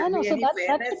expect? There'll be any fairness?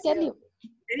 That should tell you.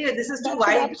 Anyway, this is too That should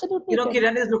wide. absolutely tell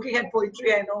Kiran is looking at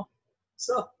poetry, I know.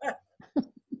 So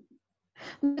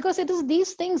because it is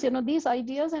these things, these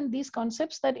ideas and these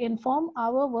concepts that inform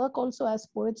our work also as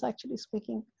poets, actually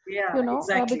speaking. yeah,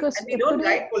 exactly. Because and we don't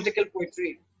today, write political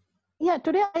poetry. Yeah,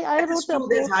 today I That wrote is true. a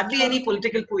There's post, hardly any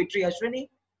political poetry. Ashwani,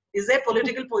 is there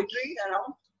political poetry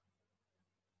around?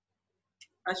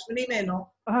 Ashwani may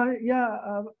know.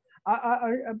 Yeah,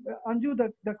 Anju,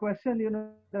 the question,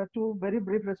 there are two very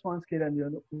brief response,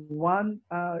 Kiran. One,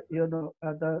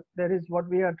 there is what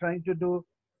we are trying to do.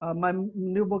 My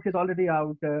new book is already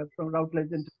out from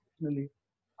Routledge internationally,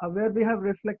 where we have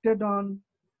reflected on,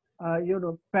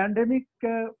 pandemic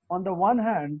on the one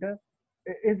hand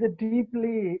is a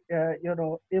deeply,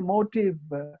 emotive,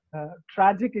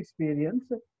 tragic experience.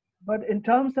 But in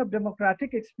terms of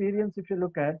democratic experience, if you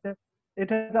look at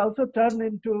it, has also turned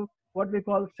into what we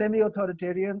call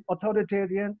semi-authoritarian,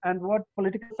 authoritarian, and what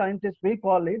political scientists we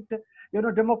call it,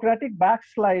 democratic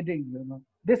backsliding.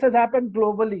 This has happened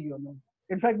globally.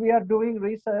 In fact, we are doing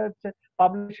research,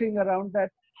 publishing around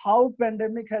that. How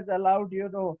pandemic has allowed,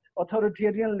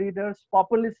 authoritarian leaders,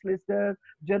 populist leaders,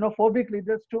 xenophobic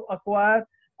leaders to acquire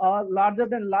larger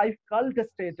than life cult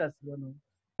status.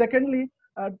 Secondly,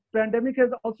 pandemic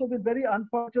has also been very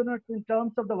unfortunate in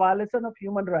terms of the violation of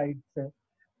human rights.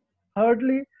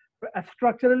 Thirdly,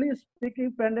 structurally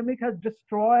speaking, pandemic has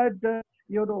destroyed,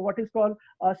 what is called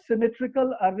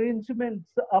symmetrical arrangements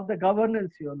of the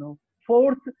governance.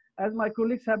 Fourth, as my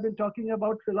colleagues have been talking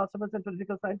about, philosophers and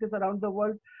political scientists around the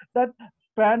world, that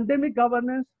pandemic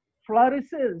governance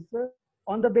flourishes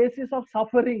on the basis of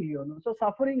suffering. So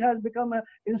suffering has become an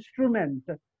instrument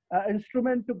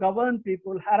to govern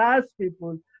people, harass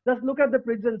people. Just look at the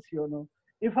prisons.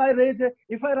 If I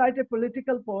write a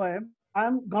political poem,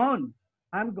 I'm gone.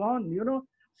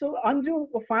 So Anju,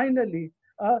 finally,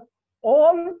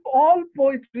 all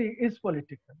poetry is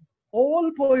political.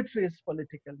 All poetry is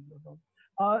political.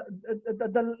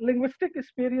 The linguistic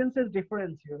experience is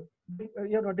different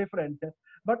here, different.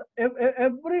 But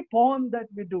every poem that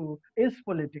we do is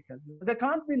political. There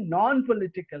can't be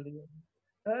non-political.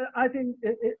 I think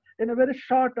in a very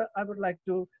short, I would like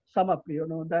to sum up,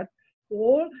 that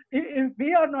if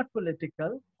we are not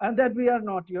political, and that we are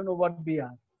not, what we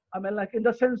are. I mean, like in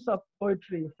the sense of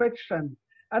poetry, fiction,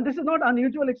 and this is not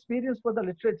unusual experience for the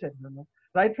literature,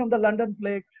 right from the London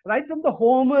plague, right from the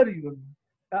Homer,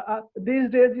 these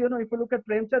days, if you look at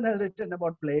Premchand has written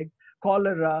about plague,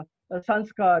 cholera,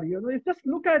 sanskar, you just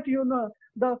look at,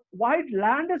 the wide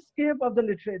landscape of the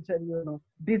literature,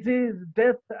 disease,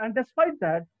 death, and despite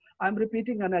that, I'm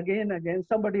repeating and again,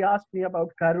 somebody asked me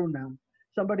about karuna,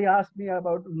 somebody asked me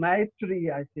about maitri,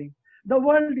 I think. The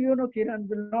world, Kiran,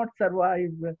 will not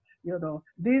survive,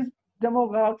 these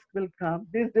demagogues will come,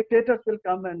 these dictators will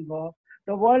come and go,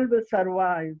 the world will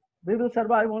survive. We will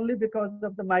survive only because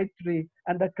of the Maitri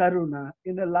and the Karuna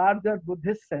in a larger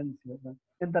Buddhist sense,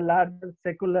 in the larger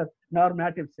secular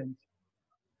normative sense.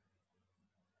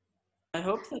 I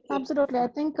hope that. Absolutely. I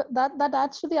think that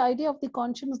adds to the idea of the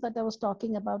conscience that I was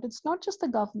talking about. It's not just the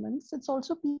governments, it's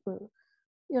also people.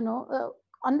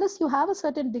 Unless you have a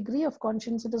certain degree of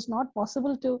conscience, it is not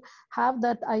possible to have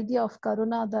that idea of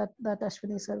Karuna that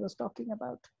Ashwani sir was talking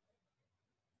about.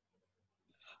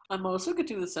 I'm also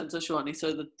getting the sense, Ashwani,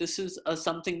 so that this is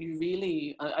something you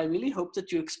really, I really hope that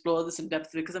you explore this in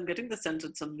depth, because I'm getting the sense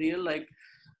that some real,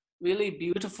 really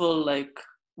beautiful,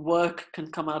 work can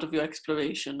come out of your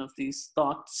exploration of these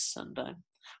thoughts, and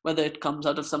whether it comes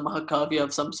out of some Mahakavya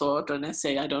of some sort or an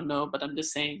essay, I don't know, but I'm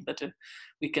just saying that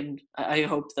we can, I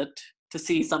hope that to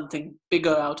see something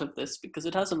bigger out of this, because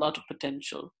it has a lot of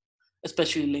potential,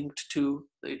 especially linked to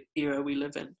the era we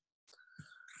live in.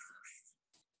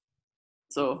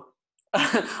 So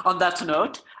on that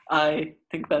note, I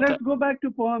think that... Let's go back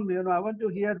to poem. I want to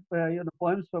hear,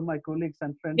 poems from my colleagues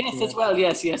and friends. Yes, here. As well.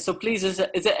 Yes. So please, is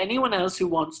there anyone else who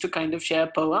wants to kind of share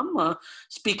a poem or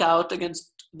speak out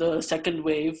against the second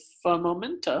wave for a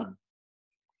moment?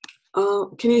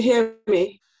 Can you hear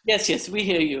me? Yes, we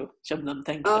hear you, Shabnam.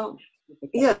 Thank you.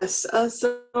 Yes,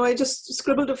 so I just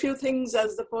scribbled a few things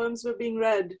as the poems were being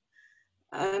read,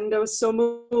 and I was so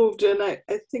moved, and I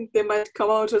think they might come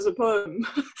out as a poem.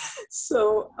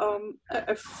 So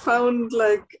I found,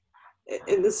 like,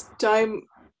 in this time,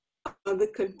 the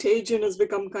contagion has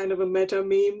become kind of a meta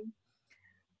meme,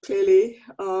 clearly.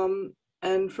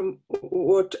 And from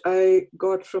what I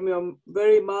got from your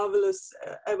very marvelous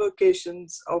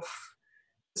evocations of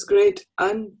this great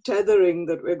untethering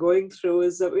that we're going through,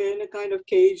 is that we're in a kind of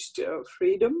caged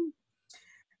freedom.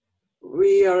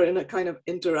 We are in a kind of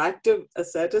interactive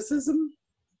asceticism,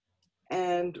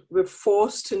 and we're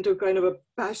forced into kind of a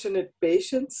passionate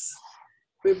patience.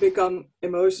 We've become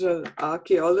emotional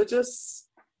archaeologists.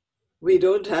 We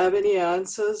don't have any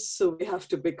answers, so we have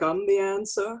to become the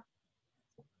answer.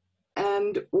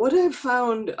 And what I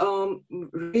found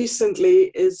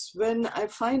recently is when I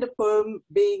find a poem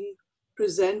being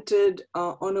presented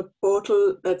on a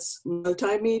portal that's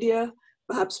multimedia,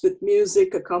 perhaps with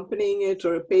music accompanying it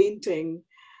or a painting,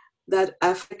 that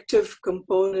affective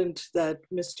component that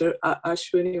Mr.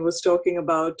 Ashwani was talking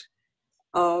about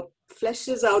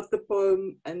fleshes out the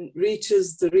poem and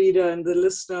reaches the reader and the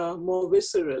listener more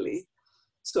viscerally.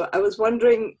 So I was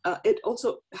wondering, it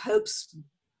also helps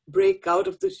break out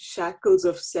of the shackles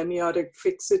of semiotic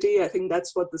fixity. I think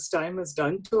that's what this time has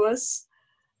done to us.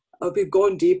 We've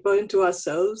gone deeper into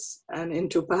ourselves and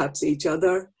into perhaps each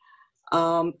other.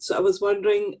 So I was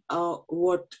wondering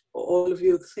what all of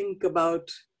you think about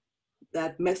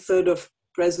that method of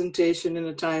presentation in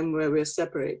a time where we're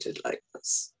separated like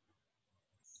this.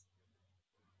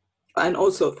 And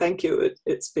also, thank you.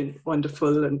 It's been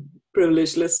wonderful and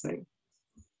privileged listening.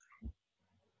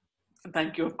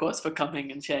 Thank you, of course, for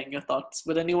coming and sharing your thoughts.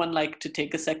 Would anyone like to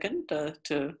take a second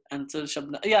to answer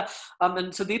Shabna? Yeah,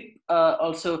 and Sudeep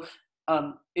also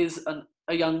is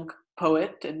a young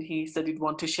poet, and he said he'd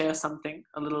want to share something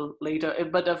a little later.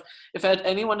 But if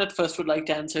anyone at first would like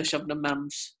to answer Shabna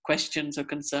Ma'am's questions or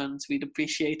concerns, we'd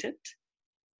appreciate it.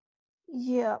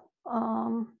 Yeah,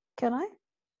 can I?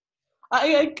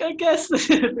 I guess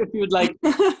if you'd like.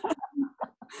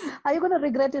 Are you going to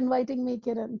regret inviting me,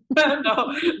 Kiran?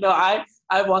 No, I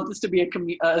want this to be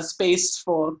a space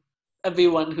for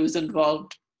everyone who's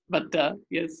involved. But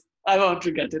yes, I won't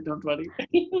regret it, don't worry.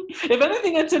 If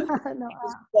anything, it's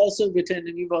also written,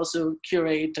 and you've also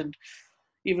curate, and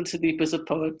even Sudeep is a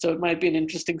poet, so it might be an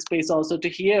interesting space also to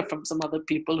hear from some other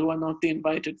people who are not the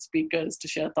invited speakers to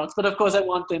share thoughts. But of course, I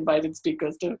want the invited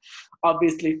speakers to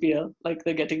obviously feel like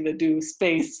they're getting the due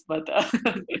space. But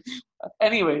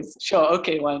anyways, sure,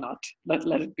 okay, why not?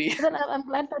 Let it be. I'm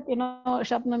glad that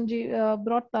Shabnamji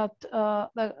brought that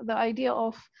the idea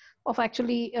of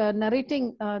actually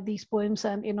narrating these poems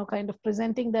and kind of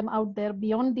presenting them out there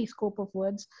beyond the scope of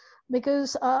words,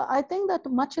 because I think that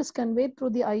much is conveyed through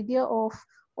the idea of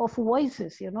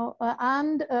voices,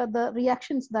 and the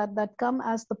reactions that come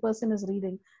as the person is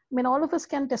reading. I mean, all of us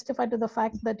can testify to the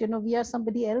fact that we are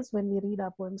somebody else when we read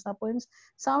our poems. Our poems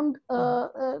sound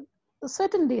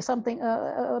certainly something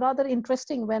rather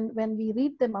interesting when we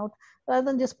read them out, rather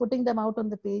than just putting them out on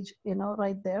the page,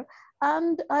 right there.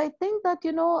 And I think that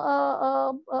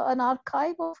an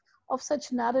archive of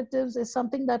such narratives is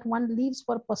something that one leaves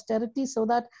for posterity, so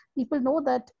that people know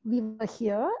that we were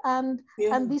here, and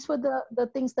these were the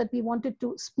things that we wanted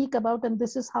to speak about, and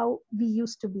this is how we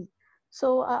used to be.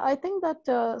 So I think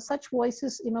that such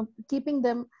voices, keeping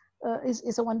them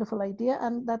is a wonderful idea,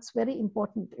 and that's very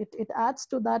important. It adds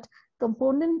to that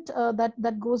component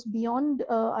that goes beyond,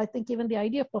 I think, even the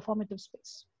idea of performative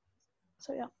space.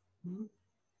 So yeah.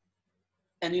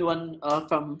 Anyone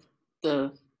from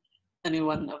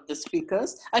anyone of the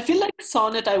speakers? I feel like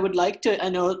Sonnet, I would like to, I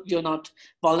know you're not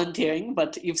volunteering,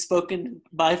 but you've spoken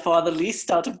by far the least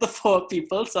out of the four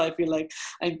people. So I feel like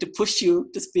I need to push you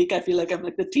to speak. I feel like I'm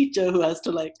like the teacher who has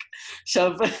to like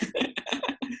shove.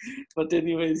 But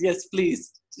anyways, yes,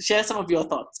 please share some of your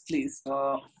thoughts, please.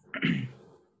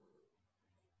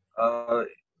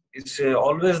 It's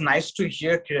always nice to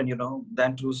hear Kiran,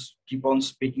 than to keep on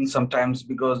speaking sometimes,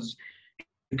 because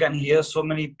you can hear so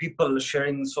many people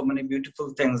sharing so many beautiful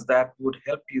things that would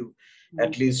help you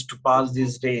at least to pass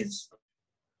these days.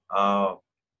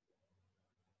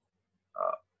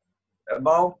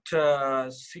 About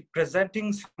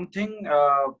presenting something,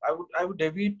 I would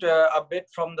deviate a bit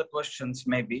from the questions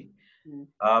maybe,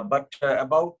 but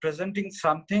about presenting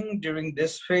something during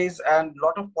this phase, and a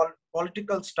lot of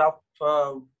political stuff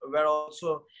were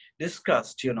also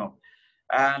discussed,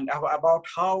 and about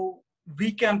how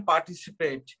we can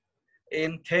participate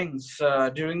in things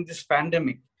during this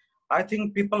pandemic. I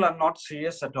think people are not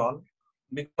serious at all,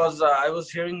 because I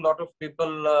was hearing a lot of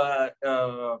people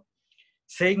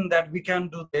saying that we can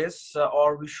do this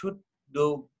or we should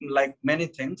do like many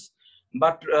things.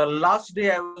 But last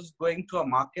day I was going to a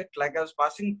market, like I was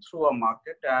passing through a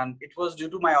market, and it was due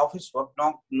to my office work,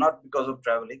 not because of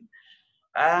traveling.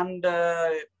 And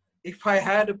if I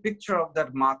had a picture of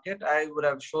that market, I would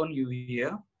have shown you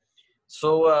here.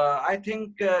 So I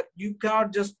think you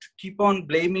cannot just keep on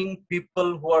blaming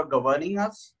people who are governing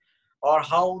us or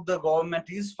how the government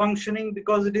is functioning,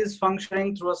 because it is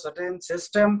functioning through a certain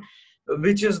system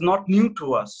which is not new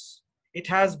to us. It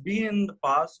has been in the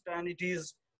past, and it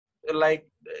is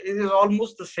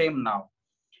almost the same now.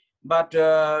 But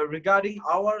regarding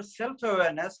our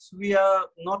self-awareness, we are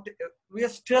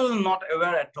still not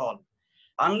aware at all.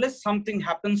 Unless something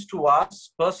happens to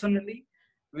us personally,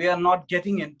 we are not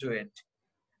getting into it.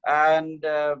 And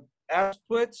as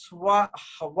poets,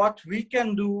 what we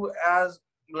can do, as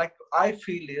like I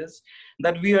feel, is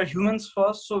that we are humans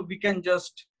first, so we can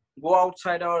just go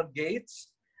outside our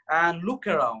gates and look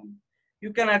around.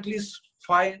 You can at least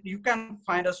find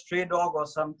a stray dog or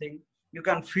something. You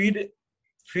can feed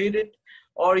it,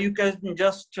 or you can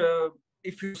just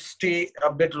if you stay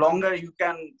a bit longer, you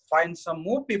can find some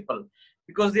more people,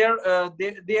 because they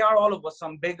are all over.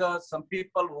 Some beggars, some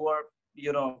people who are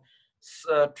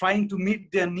trying to meet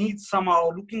their needs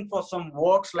somehow, looking for some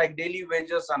works like daily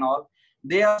wages and all.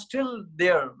 They are still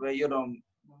there,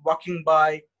 walking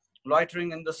by,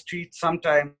 loitering in the streets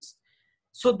sometimes.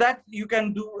 So that you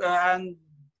can do, and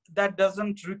that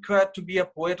doesn't require to be a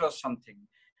poet or something.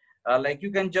 Like you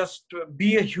can just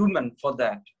be a human for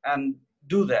that and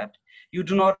do that. You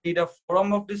do not need a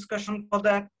forum of discussion for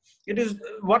that. It is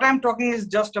what I'm talking is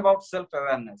just about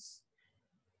self-awareness.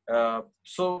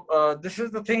 So this is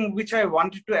the thing which I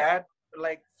wanted to add,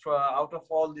 like out of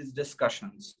all these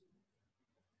discussions.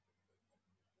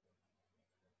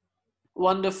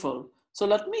 Wonderful. So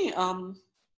let me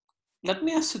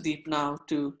ask Sudeep now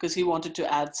too, because he wanted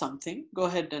to add something. Go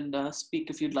ahead and speak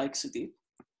if you'd like, Sudeep.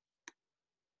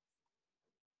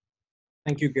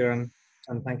 Thank you, Kiran,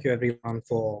 and thank you everyone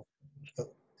for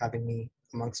having me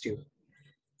amongst you.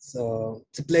 So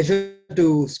it's a pleasure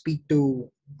to speak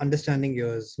to understanding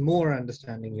ears, more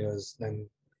understanding ears than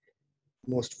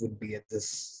most would be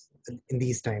in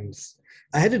these times.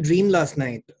 I had a dream last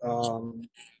night,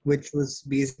 which was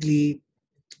basically,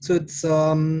 so it's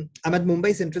I'm at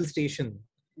Mumbai Central Station,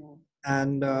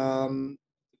 and I'm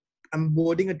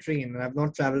boarding a train, and I've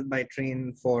not traveled by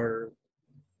train for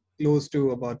close to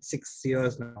about 6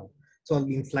 years now. So I've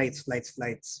been flights,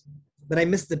 but I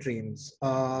missed the trains.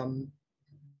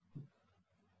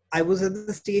 I was at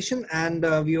the station, and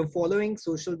we were following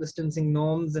social distancing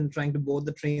norms and trying to board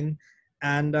the train.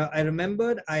 And I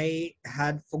remembered I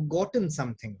had forgotten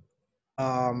something.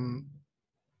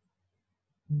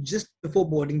 Just before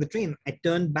boarding the train, I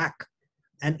turned back,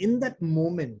 and in that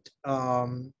moment,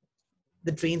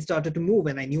 the train started to move,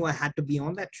 and I knew I had to be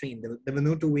on that train. There were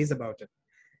no two ways about it.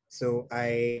 So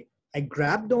I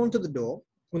grabbed onto the door,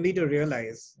 only to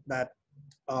realize that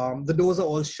the doors are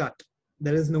all shut.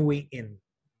 There is no way in.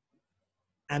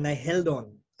 And I held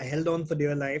on. I held on for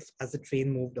dear life as the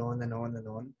train moved on and on and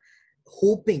on,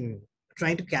 hoping,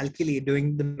 trying to calculate,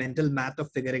 doing the mental math of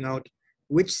figuring out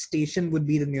which station would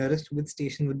be the nearest, which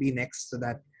station would be next, so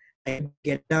that I could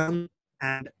get down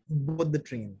and board the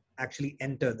train, actually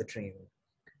enter the train.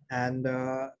 And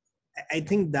I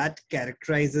think that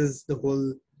characterizes the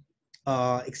whole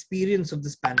experience of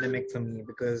this pandemic for me,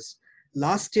 because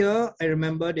last year, I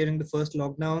remember during the first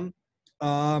lockdown,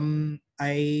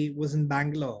 I was in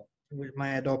Bangalore,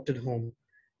 my adopted home,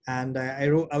 and I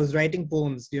was writing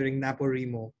poems during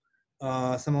NaPoWriMo,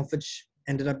 some of which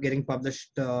ended up getting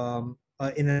published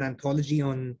in an anthology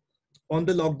on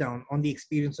the lockdown, on the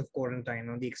experience of quarantine,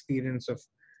 on the experience of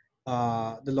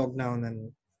the lockdown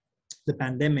and the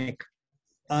pandemic.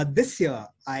 This year,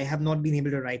 I have not been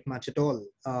able to write much at all.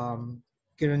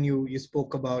 Kiran, you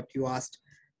spoke about, you asked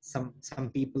some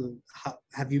people,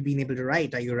 have you been able to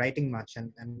write? Are you writing much?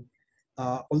 And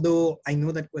although I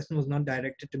know that question was not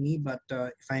directed to me, but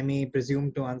if I may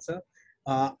presume to answer,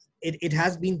 it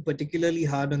has been particularly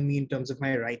hard on me in terms of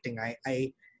my writing.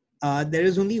 There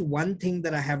is only one thing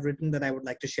that I have written that I would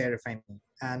like to share, if I may,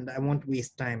 and I won't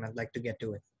waste time. I'd like to get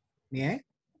to it. May I?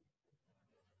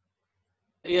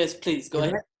 Yes, please, go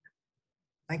ahead.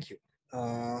 Thank you.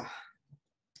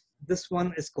 This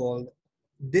one is called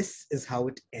 "This Is How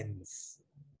It Ends."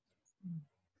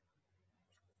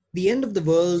 The end of the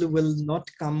world will not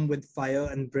come with fire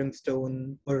and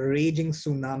brimstone or a raging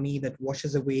tsunami that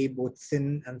washes away both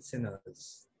sin and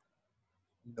sinners.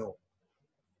 No.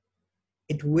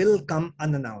 It will come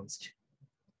unannounced,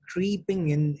 creeping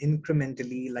in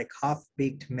incrementally like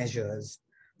half-baked measures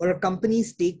or a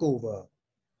company's takeover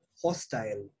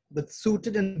hostile, but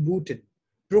suited and booted,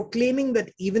 proclaiming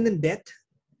that even in death,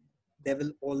 there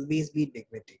will always be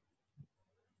dignity.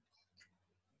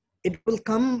 It will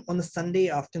come on a Sunday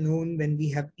afternoon when we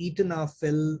have eaten our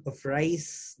fill of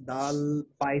rice, dal,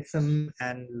 paisam,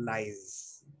 and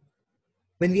lies.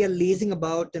 When we are lazing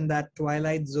about in that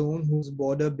twilight zone whose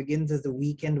border begins as the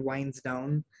weekend winds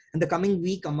down, and the coming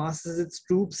week amasses its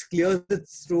troops, clears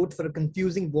its throat for a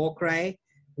confusing war cry,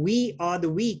 we are the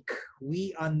weak,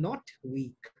 we are not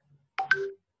weak.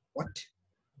 What?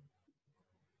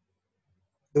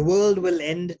 The world will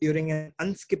end during an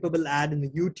unskippable ad in the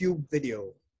YouTube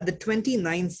video. At the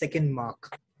 29-second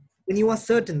mark, when you are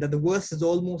certain that the worst is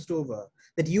almost over,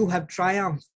 that you have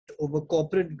triumphed over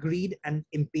corporate greed and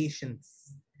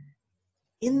impatience.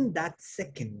 In that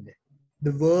second,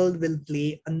 the world will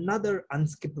play another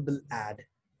unskippable ad,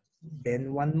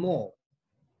 then one more,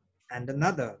 and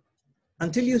another,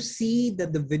 until you see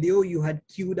that the video you had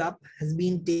queued up has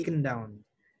been taken down,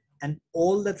 and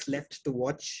all that's left to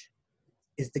watch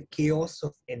is the chaos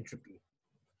of entropy.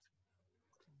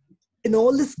 In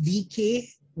all this decay,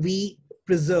 we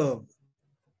preserve,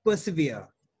 persevere,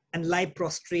 and lie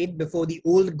prostrate before the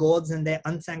old gods and their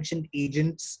unsanctioned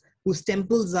agents whose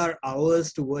temples are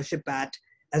ours to worship at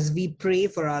as we pray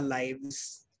for our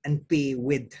lives and pay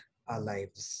with our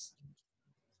lives.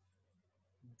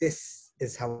 This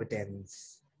is how it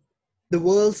ends. The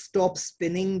world stops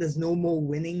spinning, there's no more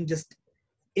winning, just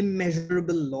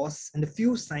immeasurable loss and a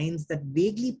few signs that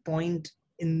vaguely point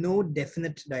in no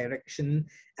definite direction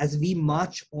as we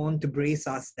march on to brace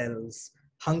ourselves,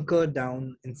 hunker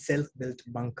down in self-built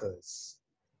bunkers.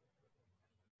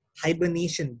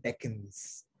 Hibernation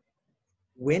beckons.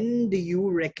 When do you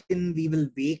reckon we will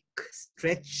wake,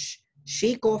 stretch,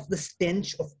 shake off the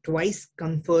stench of twice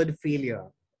conferred failure,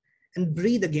 and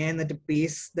breathe again at a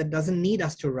pace that doesn't need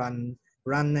us to run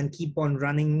and keep on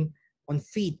running on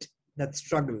feet that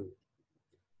struggle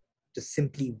to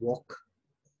simply walk?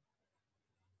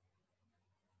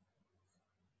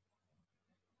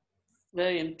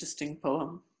 Very interesting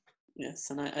poem.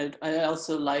 Yes, and I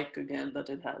also like again that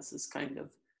it has this kind of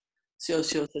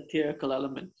socio-satirical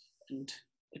element, and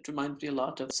it reminds me a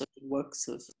lot of certain works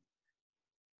of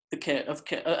the care of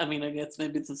care. I mean, I guess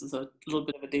maybe this is a little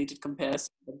bit of a dated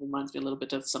comparison, but it reminds me a little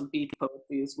bit of some beat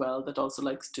poetry as well that also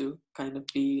likes to kind of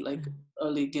be like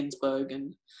early Ginsberg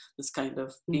and this kind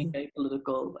of being very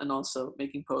political and also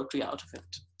making poetry out of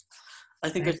it. I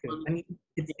think I mean,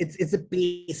 it's a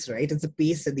pace, right? It's a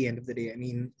pace at the end of the day. I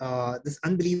mean, this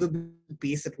unbelievable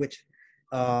pace at which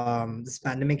this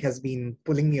pandemic has been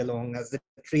pulling me along, as the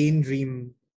train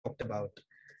dream talked about.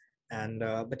 And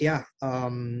but yeah,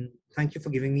 thank you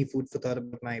for giving me food for thought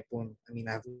about my poem. I mean,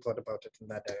 I haven't thought about it in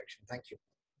that direction. Thank you.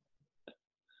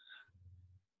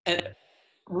 And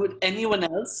would anyone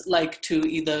else like to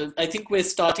either? I think we're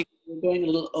going a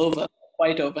little over,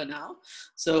 quite over now.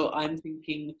 So I'm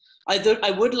thinking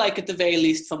I would like at the very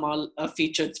least from our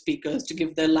featured speakers to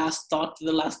give their last thought,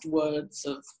 the last words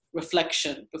of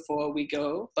reflection before we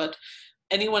go. But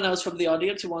anyone else from the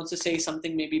audience who wants to say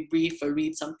something maybe brief or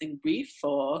read something brief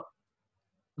or?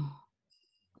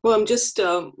 Well, I'm just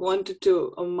wanted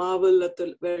to marvel at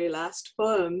the very last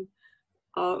poem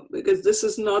because this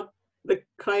is not the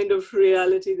kind of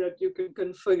reality that you can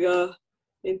configure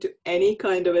into any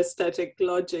kind of aesthetic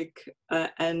logic,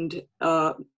 and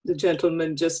the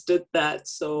gentleman just did that.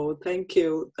 So thank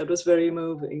you. That was very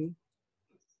moving.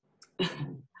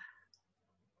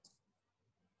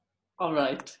 All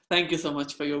right. Thank you so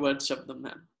much for your words, Shabdam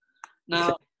ma'am.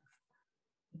 Now,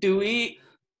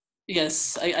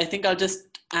 yes, I think I'll just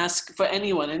ask for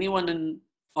anyone in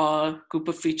our group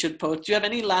of featured poets. Do you have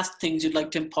any last things you'd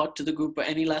like to impart to the group or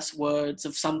any last words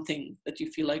of something that you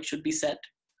feel like should be said?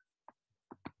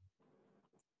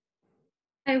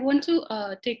 I want to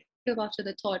take about to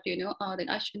the thought, that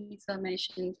Ashwani sir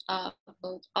mentioned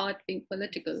about art being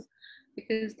political,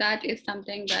 because that is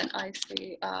something that I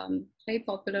say very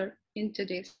popular in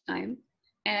today's time.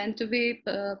 And to be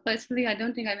personally, I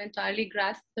don't think I've entirely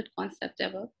grasped that concept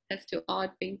ever as to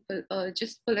art being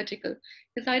just political,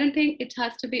 because I don't think it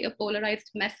has to be a polarized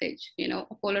message, a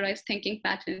polarized thinking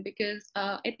pattern, because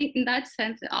I think in that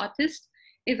sense, the artist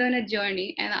is on a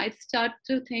journey. And I start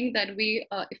to think that we,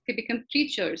 if we become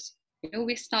preachers,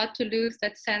 we start to lose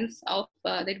that sense of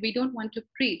that we don't want to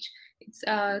preach.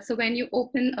 So when you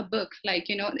open a book, like,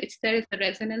 there is a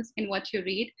resonance in what you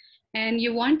read, and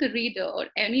you want the reader or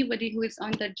anybody who is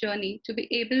on that journey to be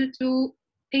able to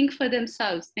think for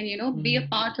themselves and, be a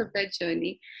part of that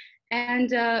journey.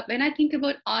 And when I think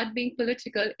about art being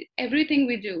political, everything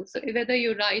we do, so whether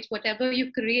you write, whatever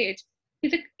you create,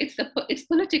 it's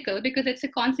political because it's a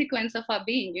consequence of our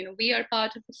being. We are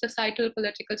part of a societal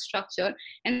political structure,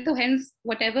 and so hence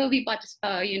whatever we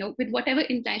with whatever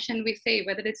intention we say,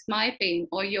 whether it's my pain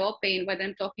or your pain, whether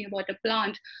I'm talking about a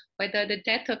plant, whether the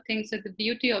death of things or the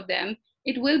beauty of them,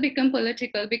 it will become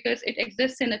political because it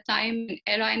exists in a time and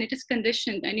era, and it is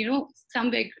conditioned, and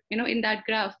somewhere in that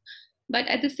graph. But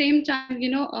at the same time,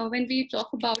 when we talk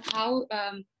about how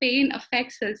pain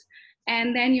affects us,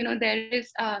 and then there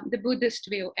is the Buddhist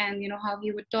view, and how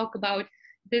he would talk about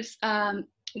this,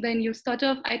 when you sort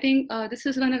of, I think this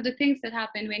is one of the things that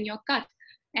happen when you're cut,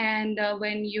 and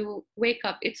when you wake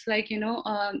up, it's like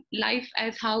life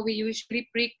as how we usually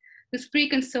this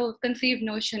preconceived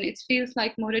notion, it feels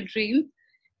like more a dream,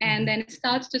 and then it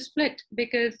starts to split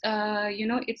because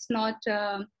it's not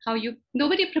how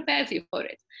nobody prepares you for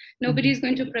it. Nobody is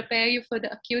going to prepare you for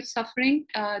the acute suffering.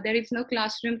 There is no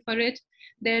classroom for it.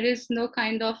 There is no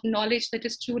kind of knowledge that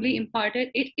is truly imparted.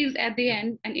 It is at the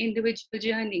end an individual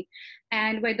journey.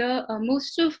 And whether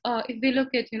most of, if we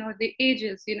look at, the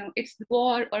ages, it's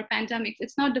war or pandemics,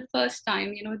 it's not the first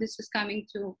time, this is coming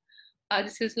to,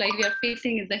 this is like we are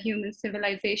facing as a human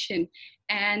civilization.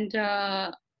 And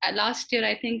last year,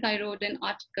 I think I wrote an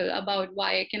article about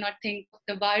why I cannot think of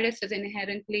the virus as an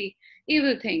inherently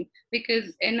evil thing,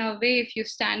 because in a way, if you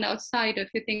stand outside, or if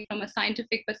you think from a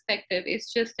scientific perspective,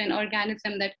 it's just an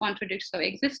organism that contradicts our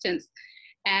existence.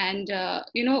 And,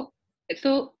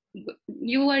 so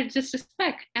you are just a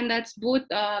speck, and that's both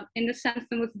in the sense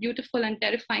the most beautiful and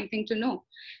terrifying thing to know.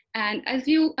 And I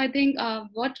think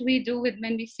what we do with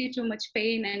when we see too much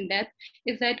pain and death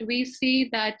is that we see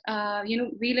that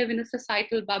we live in a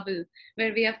societal bubble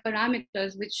where we have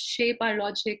parameters which shape our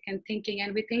logic and thinking,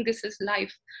 and we think this is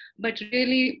life. But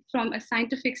really, from a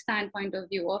scientific standpoint of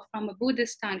view, or from a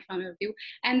Buddhist standpoint of view,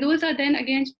 and those are then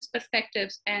again just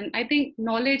perspectives. And I think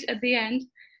knowledge at the end,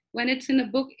 when it's in a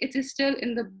book, it is still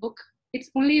in the book. It's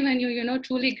only when you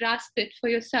truly grasp it for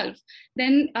yourself,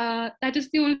 then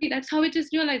that's how it is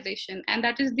realization, and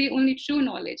that is the only true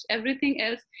knowledge. Everything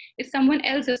else is someone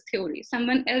else's theory,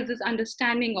 someone else's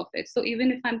understanding of it. So even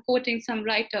if I'm quoting some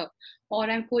writer, or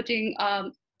I'm quoting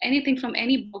anything from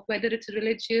any book, whether it's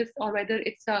religious or whether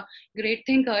it's a great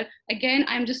thinker, again,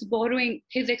 I'm just borrowing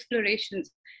his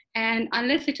explorations. And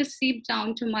unless it is seeped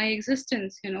down to my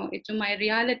existence, to my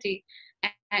reality.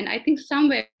 And I think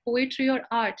somewhere poetry or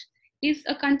art is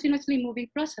a continuously moving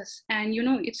process. And,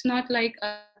 it's not like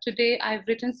today I've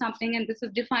written something and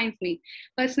defines me.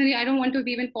 Personally, I don't want to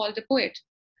be even called a poet.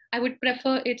 I would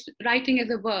prefer it writing as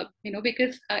a verb,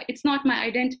 because it's not my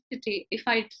identity. If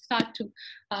I start to,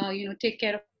 take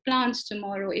care of plants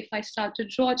tomorrow, if I start to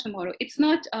draw tomorrow, it's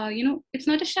not, it's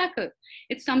not a shackle.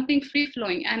 It's something free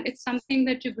flowing, and it's something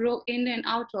that you grow in and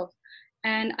out of.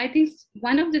 And I think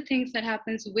one of the things that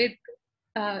happens with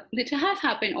that has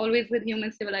happened always with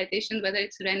human civilization, whether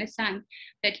it's Renaissance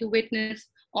that you witness,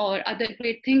 or other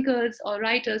great thinkers or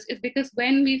writers, is because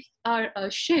when we are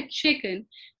shaken,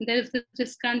 there is this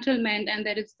disgruntlement, and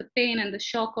there is the pain and the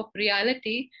shock of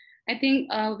reality. I think,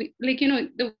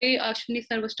 the way Ashwani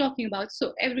sir was talking about,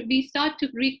 so we start to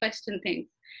re-question things,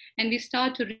 and we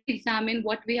start to re-examine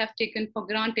what we have taken for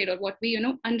granted, or what we,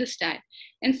 understand.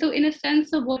 And so in a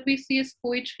sense of what we see as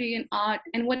poetry and art,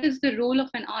 and what is the role of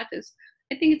an artist,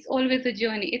 I think it's always a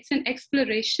journey. It's an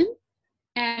exploration,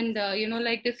 and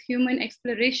like this human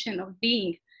exploration of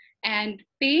being. And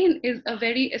pain is a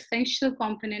very essential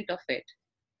component of it.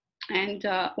 And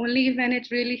only when it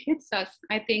really hits us,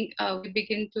 I think we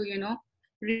begin to,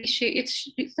 reshape.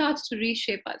 It starts to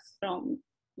reshape us from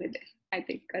within. I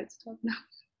think I'll stop now.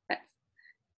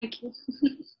 Thank you.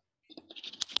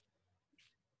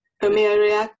 May I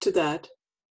react to that?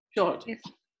 Sure. Yes.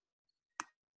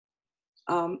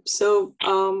 I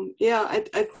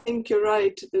think you're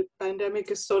right. The pandemic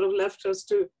has sort of left us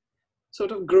to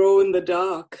sort of grow in the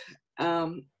dark.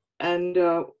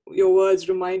 Your words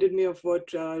reminded me of what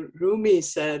Rumi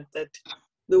said, that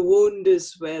the wound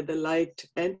is where the light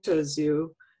enters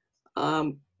you.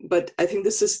 But I think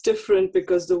this is different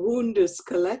because the wound is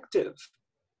collective.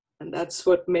 And that's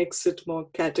what makes it more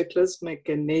cataclysmic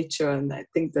in nature. And I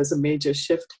think there's a major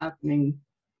shift happening.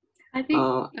 I think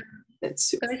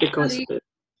that's because of it.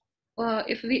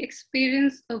 If we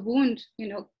experience a wound,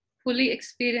 fully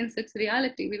experience its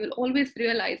reality, we will always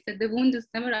realize that the wound is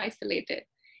never isolated.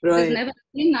 Right. It has never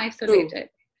been isolated.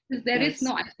 Because there Yes. is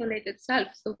no isolated self.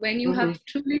 So when you have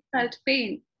truly felt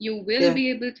pain, you will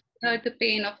be able to feel the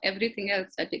pain of everything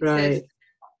else that exists. Right.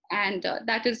 And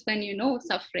that is when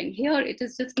suffering. Here, it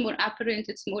is just more apparent,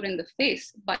 it's more in the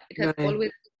face, but it has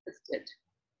always existed.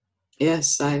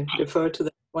 Yes, I refer to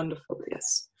that. Wonderful,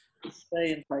 yes. It's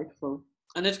very insightful.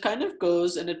 And it kind of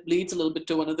goes and it leads a little bit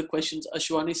to one of the questions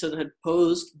Ashwani sir had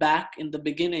posed back in the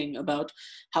beginning about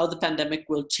how the pandemic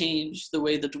will change the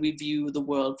way that we view the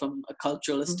world from a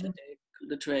cultural, aesthetic,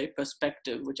 literary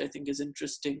perspective, which I think is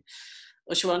interesting.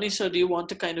 Ashwani sir, do you want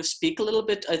to kind of speak a little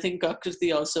bit? I think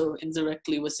Aakriti also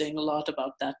indirectly was saying a lot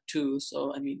about that too.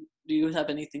 So, I mean, do you have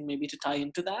anything maybe to tie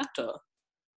into that? Or?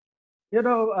 You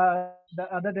know, the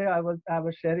other day I was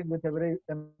sharing with a very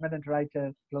eminent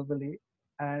writer globally,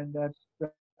 and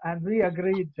and we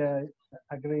agreed.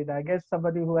 I guess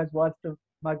somebody who has watched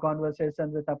my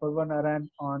conversation with Apurva Narayan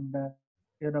on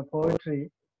poetry,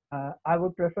 I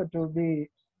would prefer to be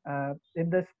in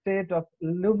the state of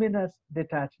luminous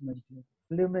detachment.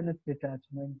 Luminous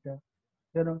detachment.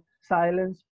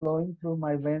 Silence flowing through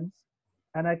my veins,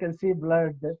 and I can see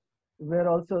blood where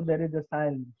also there is a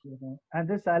silence, and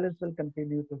this silence will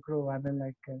continue to grow. I mean,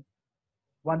 like,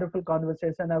 wonderful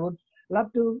conversation. I would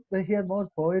love to hear more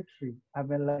poetry. I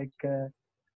mean, like,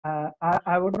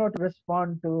 I would not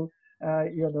respond to,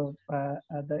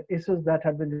 the issues that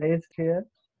have been raised here.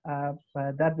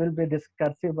 That will be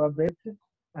discursive a bit.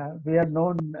 We are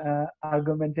known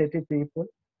argumentative people,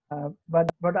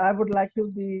 but I would like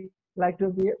to be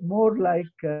more like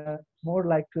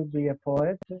to be a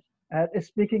poet,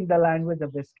 speaking the language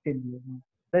of the skin,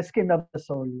 the skin of the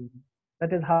soul.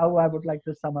 That is how I would like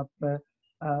to sum up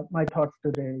my thoughts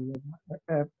today.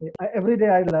 Every day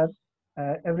I learn.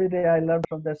 Every day I learn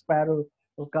from the sparrow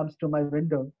who comes to my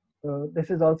window. So this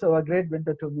is also a great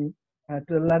window to me,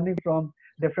 to learning from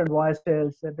different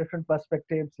voices, different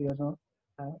perspectives.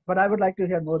 But I would like to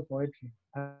hear more poetry.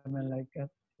 I mean, like,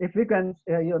 if we can,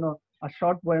 a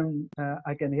short poem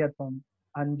I can hear from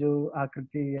Anju,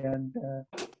 Aakriti, and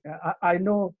I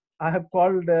know I have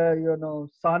called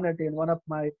sonnet in one of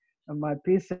my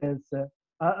pieces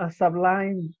a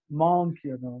sublime monk,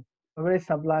 a very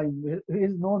sublime. He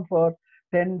is known for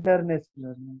tenderness,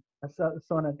 a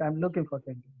sonnet. I'm looking for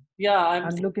tenderness. Yeah,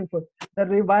 I'm looking for the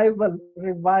revival,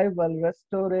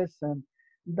 restoration,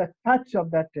 the touch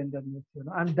of that tenderness.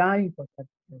 I'm dying for that.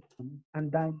 I'm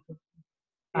dying for.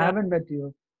 I yeah. haven't met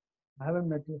you. I haven't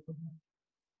met you.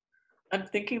 I'm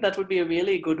thinking that would be a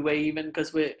really good way, even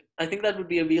because I think that would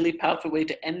be a really powerful way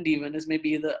to end, even is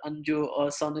maybe the Anju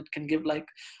or Sonnet can give like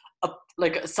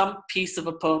some piece of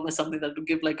a poem or something that would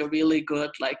give like a really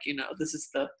good, like, this is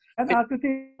the. And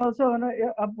Aakriti also,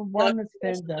 one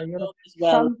stanza, as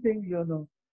well. something,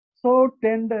 so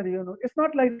tender, it's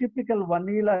not like typical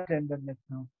vanilla tenderness,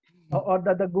 or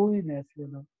the gooiness,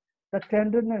 the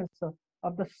tenderness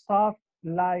of the soft,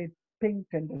 light, pink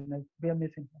tenderness. We are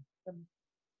missing that.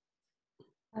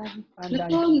 The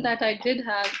poem that I did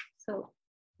have, so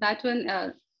that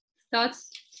one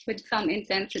starts with some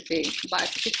intensity, but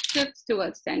it shifts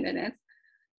towards tenderness.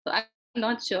 So I'm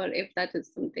not sure if that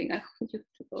is something I want you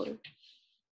to go with.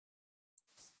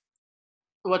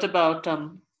 What about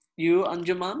you,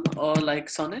 Anjuman, or like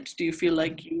Sonnet? Do you feel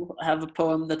like you have a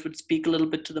poem that would speak a little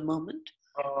bit to the moment?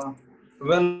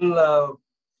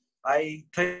 I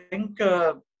think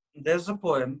there's a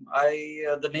poem. I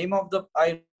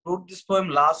wrote this poem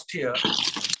last year.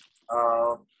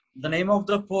 The name of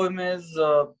the poem is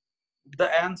The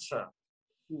Answer.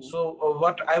 So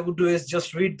what I would do is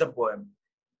just read the poem.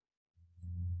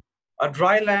 A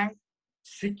dry land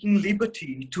seeking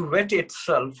liberty to wet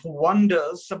itself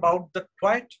wonders about the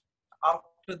quiet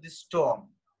after the storm.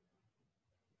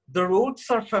 The roads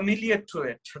are familiar to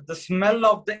it. The smell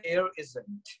of the air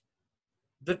isn't.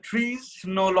 The trees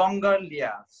no longer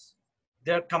lias.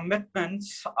 Their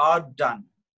commitments are done.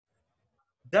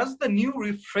 Does the new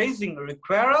rephrasing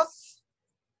require us?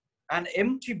 An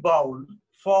empty bowl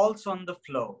falls on the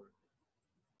floor.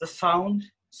 The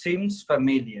sound seems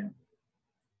familiar.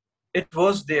 It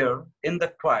was there in the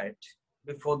quiet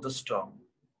before the storm.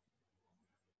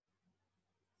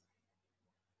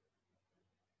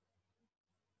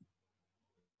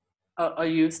 Are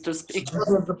you still speaking?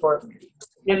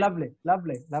 Yeah, lovely.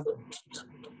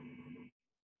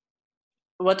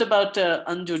 What about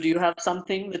Anju? Do you have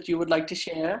something that you would like to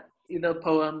share? Either a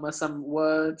poem or some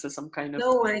words or some kind of.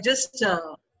 No,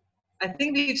 I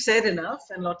think we've said enough,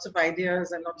 and lots of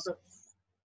ideas and lots of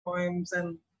poems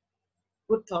and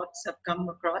good thoughts have come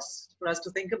across for us to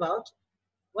think about.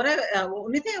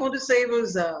 Only thing I want to say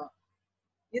was,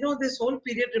 this whole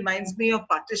period reminds me of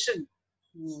partition.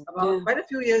 About quite a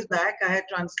few years back, I had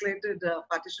translated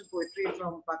partition poetry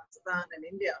from Pakistan and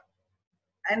India,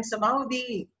 and somehow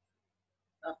the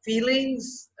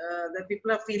feelings that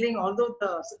people are feeling, although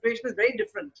the situation is very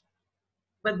different,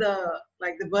 but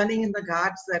the burning in the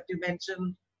ghats that you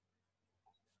mentioned,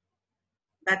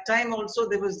 that time also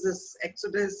there was this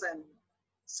exodus and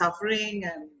suffering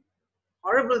and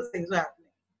horrible things were happening.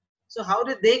 So how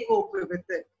did they cope with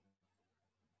it?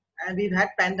 And we've had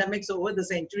pandemics over the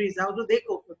centuries. How do they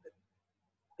cope with it?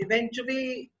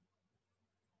 Eventually,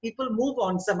 people move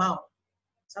on somehow.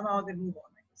 Somehow they move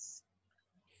on, I guess.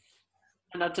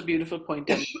 And that's a beautiful point.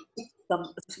 And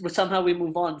somehow we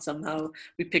move on. Somehow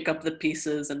we pick up the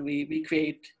pieces and we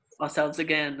create ourselves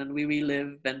again, and we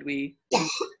relive, and we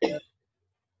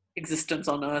existence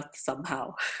on Earth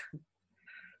somehow.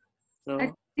 So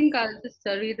I think I'll just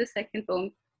read the second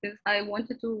poem because I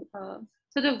wanted to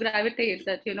sort of gravitate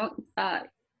that,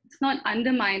 it's not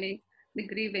undermining the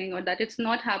grieving, or that it's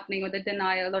not happening, or the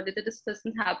denial, or that this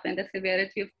doesn't happen, the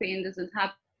severity of pain doesn't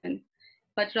happen,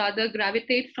 but rather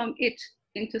gravitate from it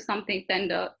into something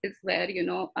tender is where,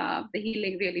 the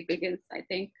healing really begins, I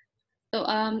think. So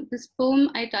this poem,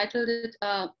 I titled it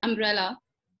Umbrella.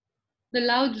 The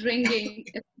loud ringing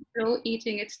is the crow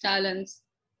eating its talons.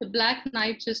 The black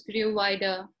night just grew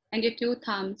wider, and your two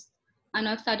thumbs are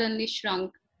now suddenly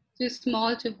shrunk, too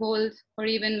small to hold or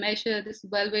even measure this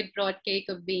velvet broad cake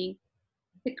of being.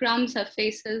 The crumbs are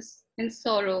faces in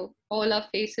sorrow, all are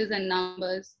faces and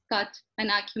numbers, cut and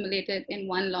accumulated in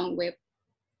one long whip.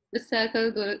 The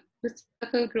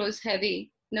circle grows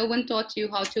heavy. No one taught you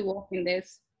how to walk in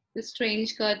this. The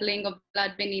strange curdling of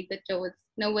blood beneath the toes.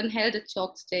 No one held a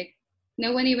chalk stick.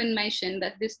 No one even mentioned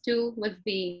that this too was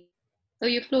being. So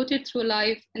you floated through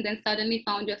life and then suddenly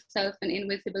found yourself an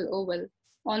invisible oval,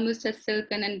 almost as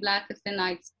silken and black as the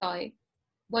night sky.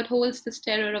 What holds this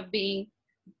terror of being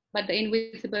but the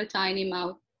invisible tiny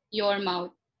mouth, your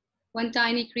mouth? One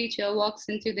tiny creature walks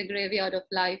into the graveyard of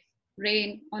life,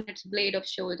 rain on its blade of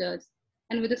shoulders,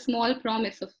 and with a small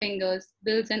promise of fingers,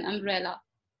 builds an umbrella.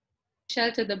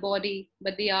 Shelter the body,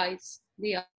 but the eyes.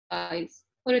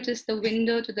 For it is the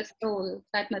window to the soul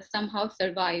that must somehow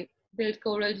survive, build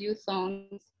coral dew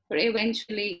songs, for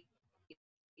eventually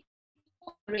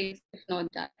raise, if not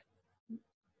die.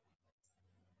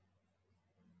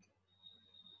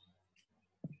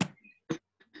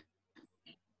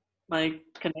 my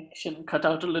connection cut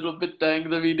out a little bit during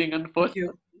the reading,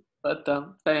 unfortunately. But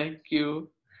thank you.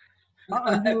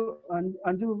 Anju,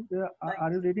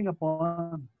 are you reading a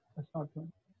poem? A short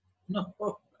one? No.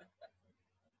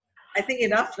 I think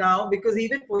enough now, because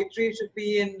even poetry should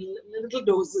be in little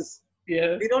doses.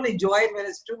 Yes. We don't enjoy it when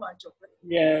it's too much of it.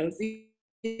 Yes. We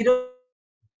don't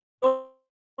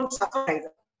suffer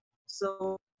either.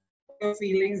 So your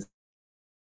feelings.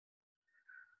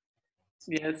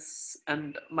 Yes,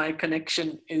 and my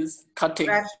connection is cutting.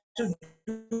 Have to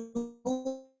do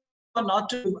or not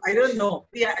to do. I don't know.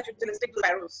 Yeah, I should stick to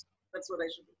arrows. That's what I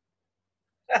should do.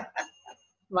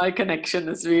 My connection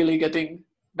is really getting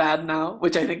bad now,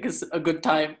 which I think is a good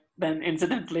time then,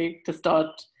 incidentally, to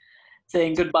start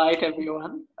saying goodbye to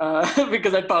everyone,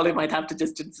 because I probably might have to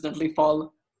just incidentally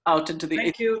fall out into the...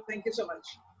 Thank you so much.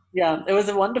 Yeah, it was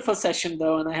a wonderful session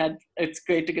though, and it's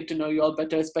great to get to know you all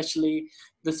better, especially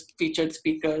the featured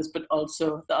speakers, but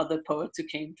also the other poets who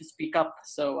came to speak up.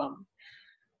 So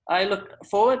I look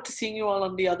forward to seeing you all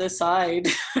on the other side.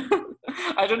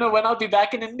 I don't know when I'll be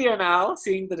back in India now,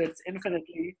 seeing that it's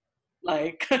infinitely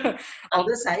like...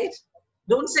 Other side?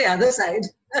 Don't say other side.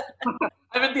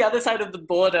 I'm at the other side of the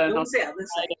border. Don't not say other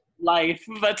side. of life,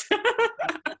 but...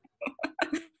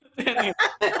 Anyway.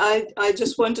 I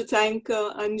just want to thank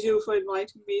Anju for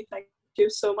inviting me. Thank you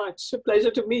so much. A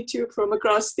pleasure to meet you from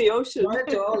across the ocean. Not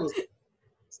at all.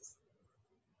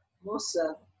 Most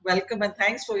welcome, and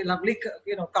thanks for your lovely,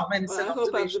 comments. Well, and I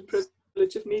hope I have the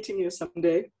privilege of meeting you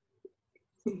someday.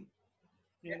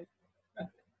 Yeah.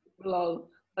 Well,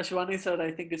 Ashwani sir,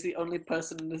 I think, is the only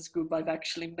person in this group I've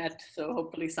actually met. So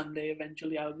hopefully someday,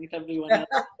 eventually, I'll meet everyone else.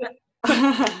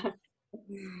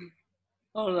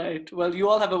 All right. Well, you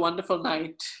all have a wonderful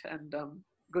night, and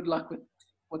good luck with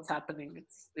what's happening.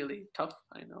 It's really tough,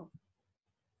 I know.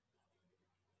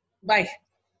 Bye.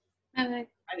 Bye.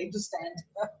 I need to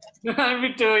stand.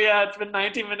 Me too, yeah. It's been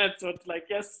 90 minutes, so it's like,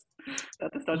 yes,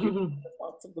 that is not the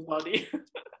parts of the body.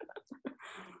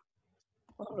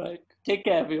 All right. Take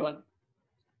care, everyone.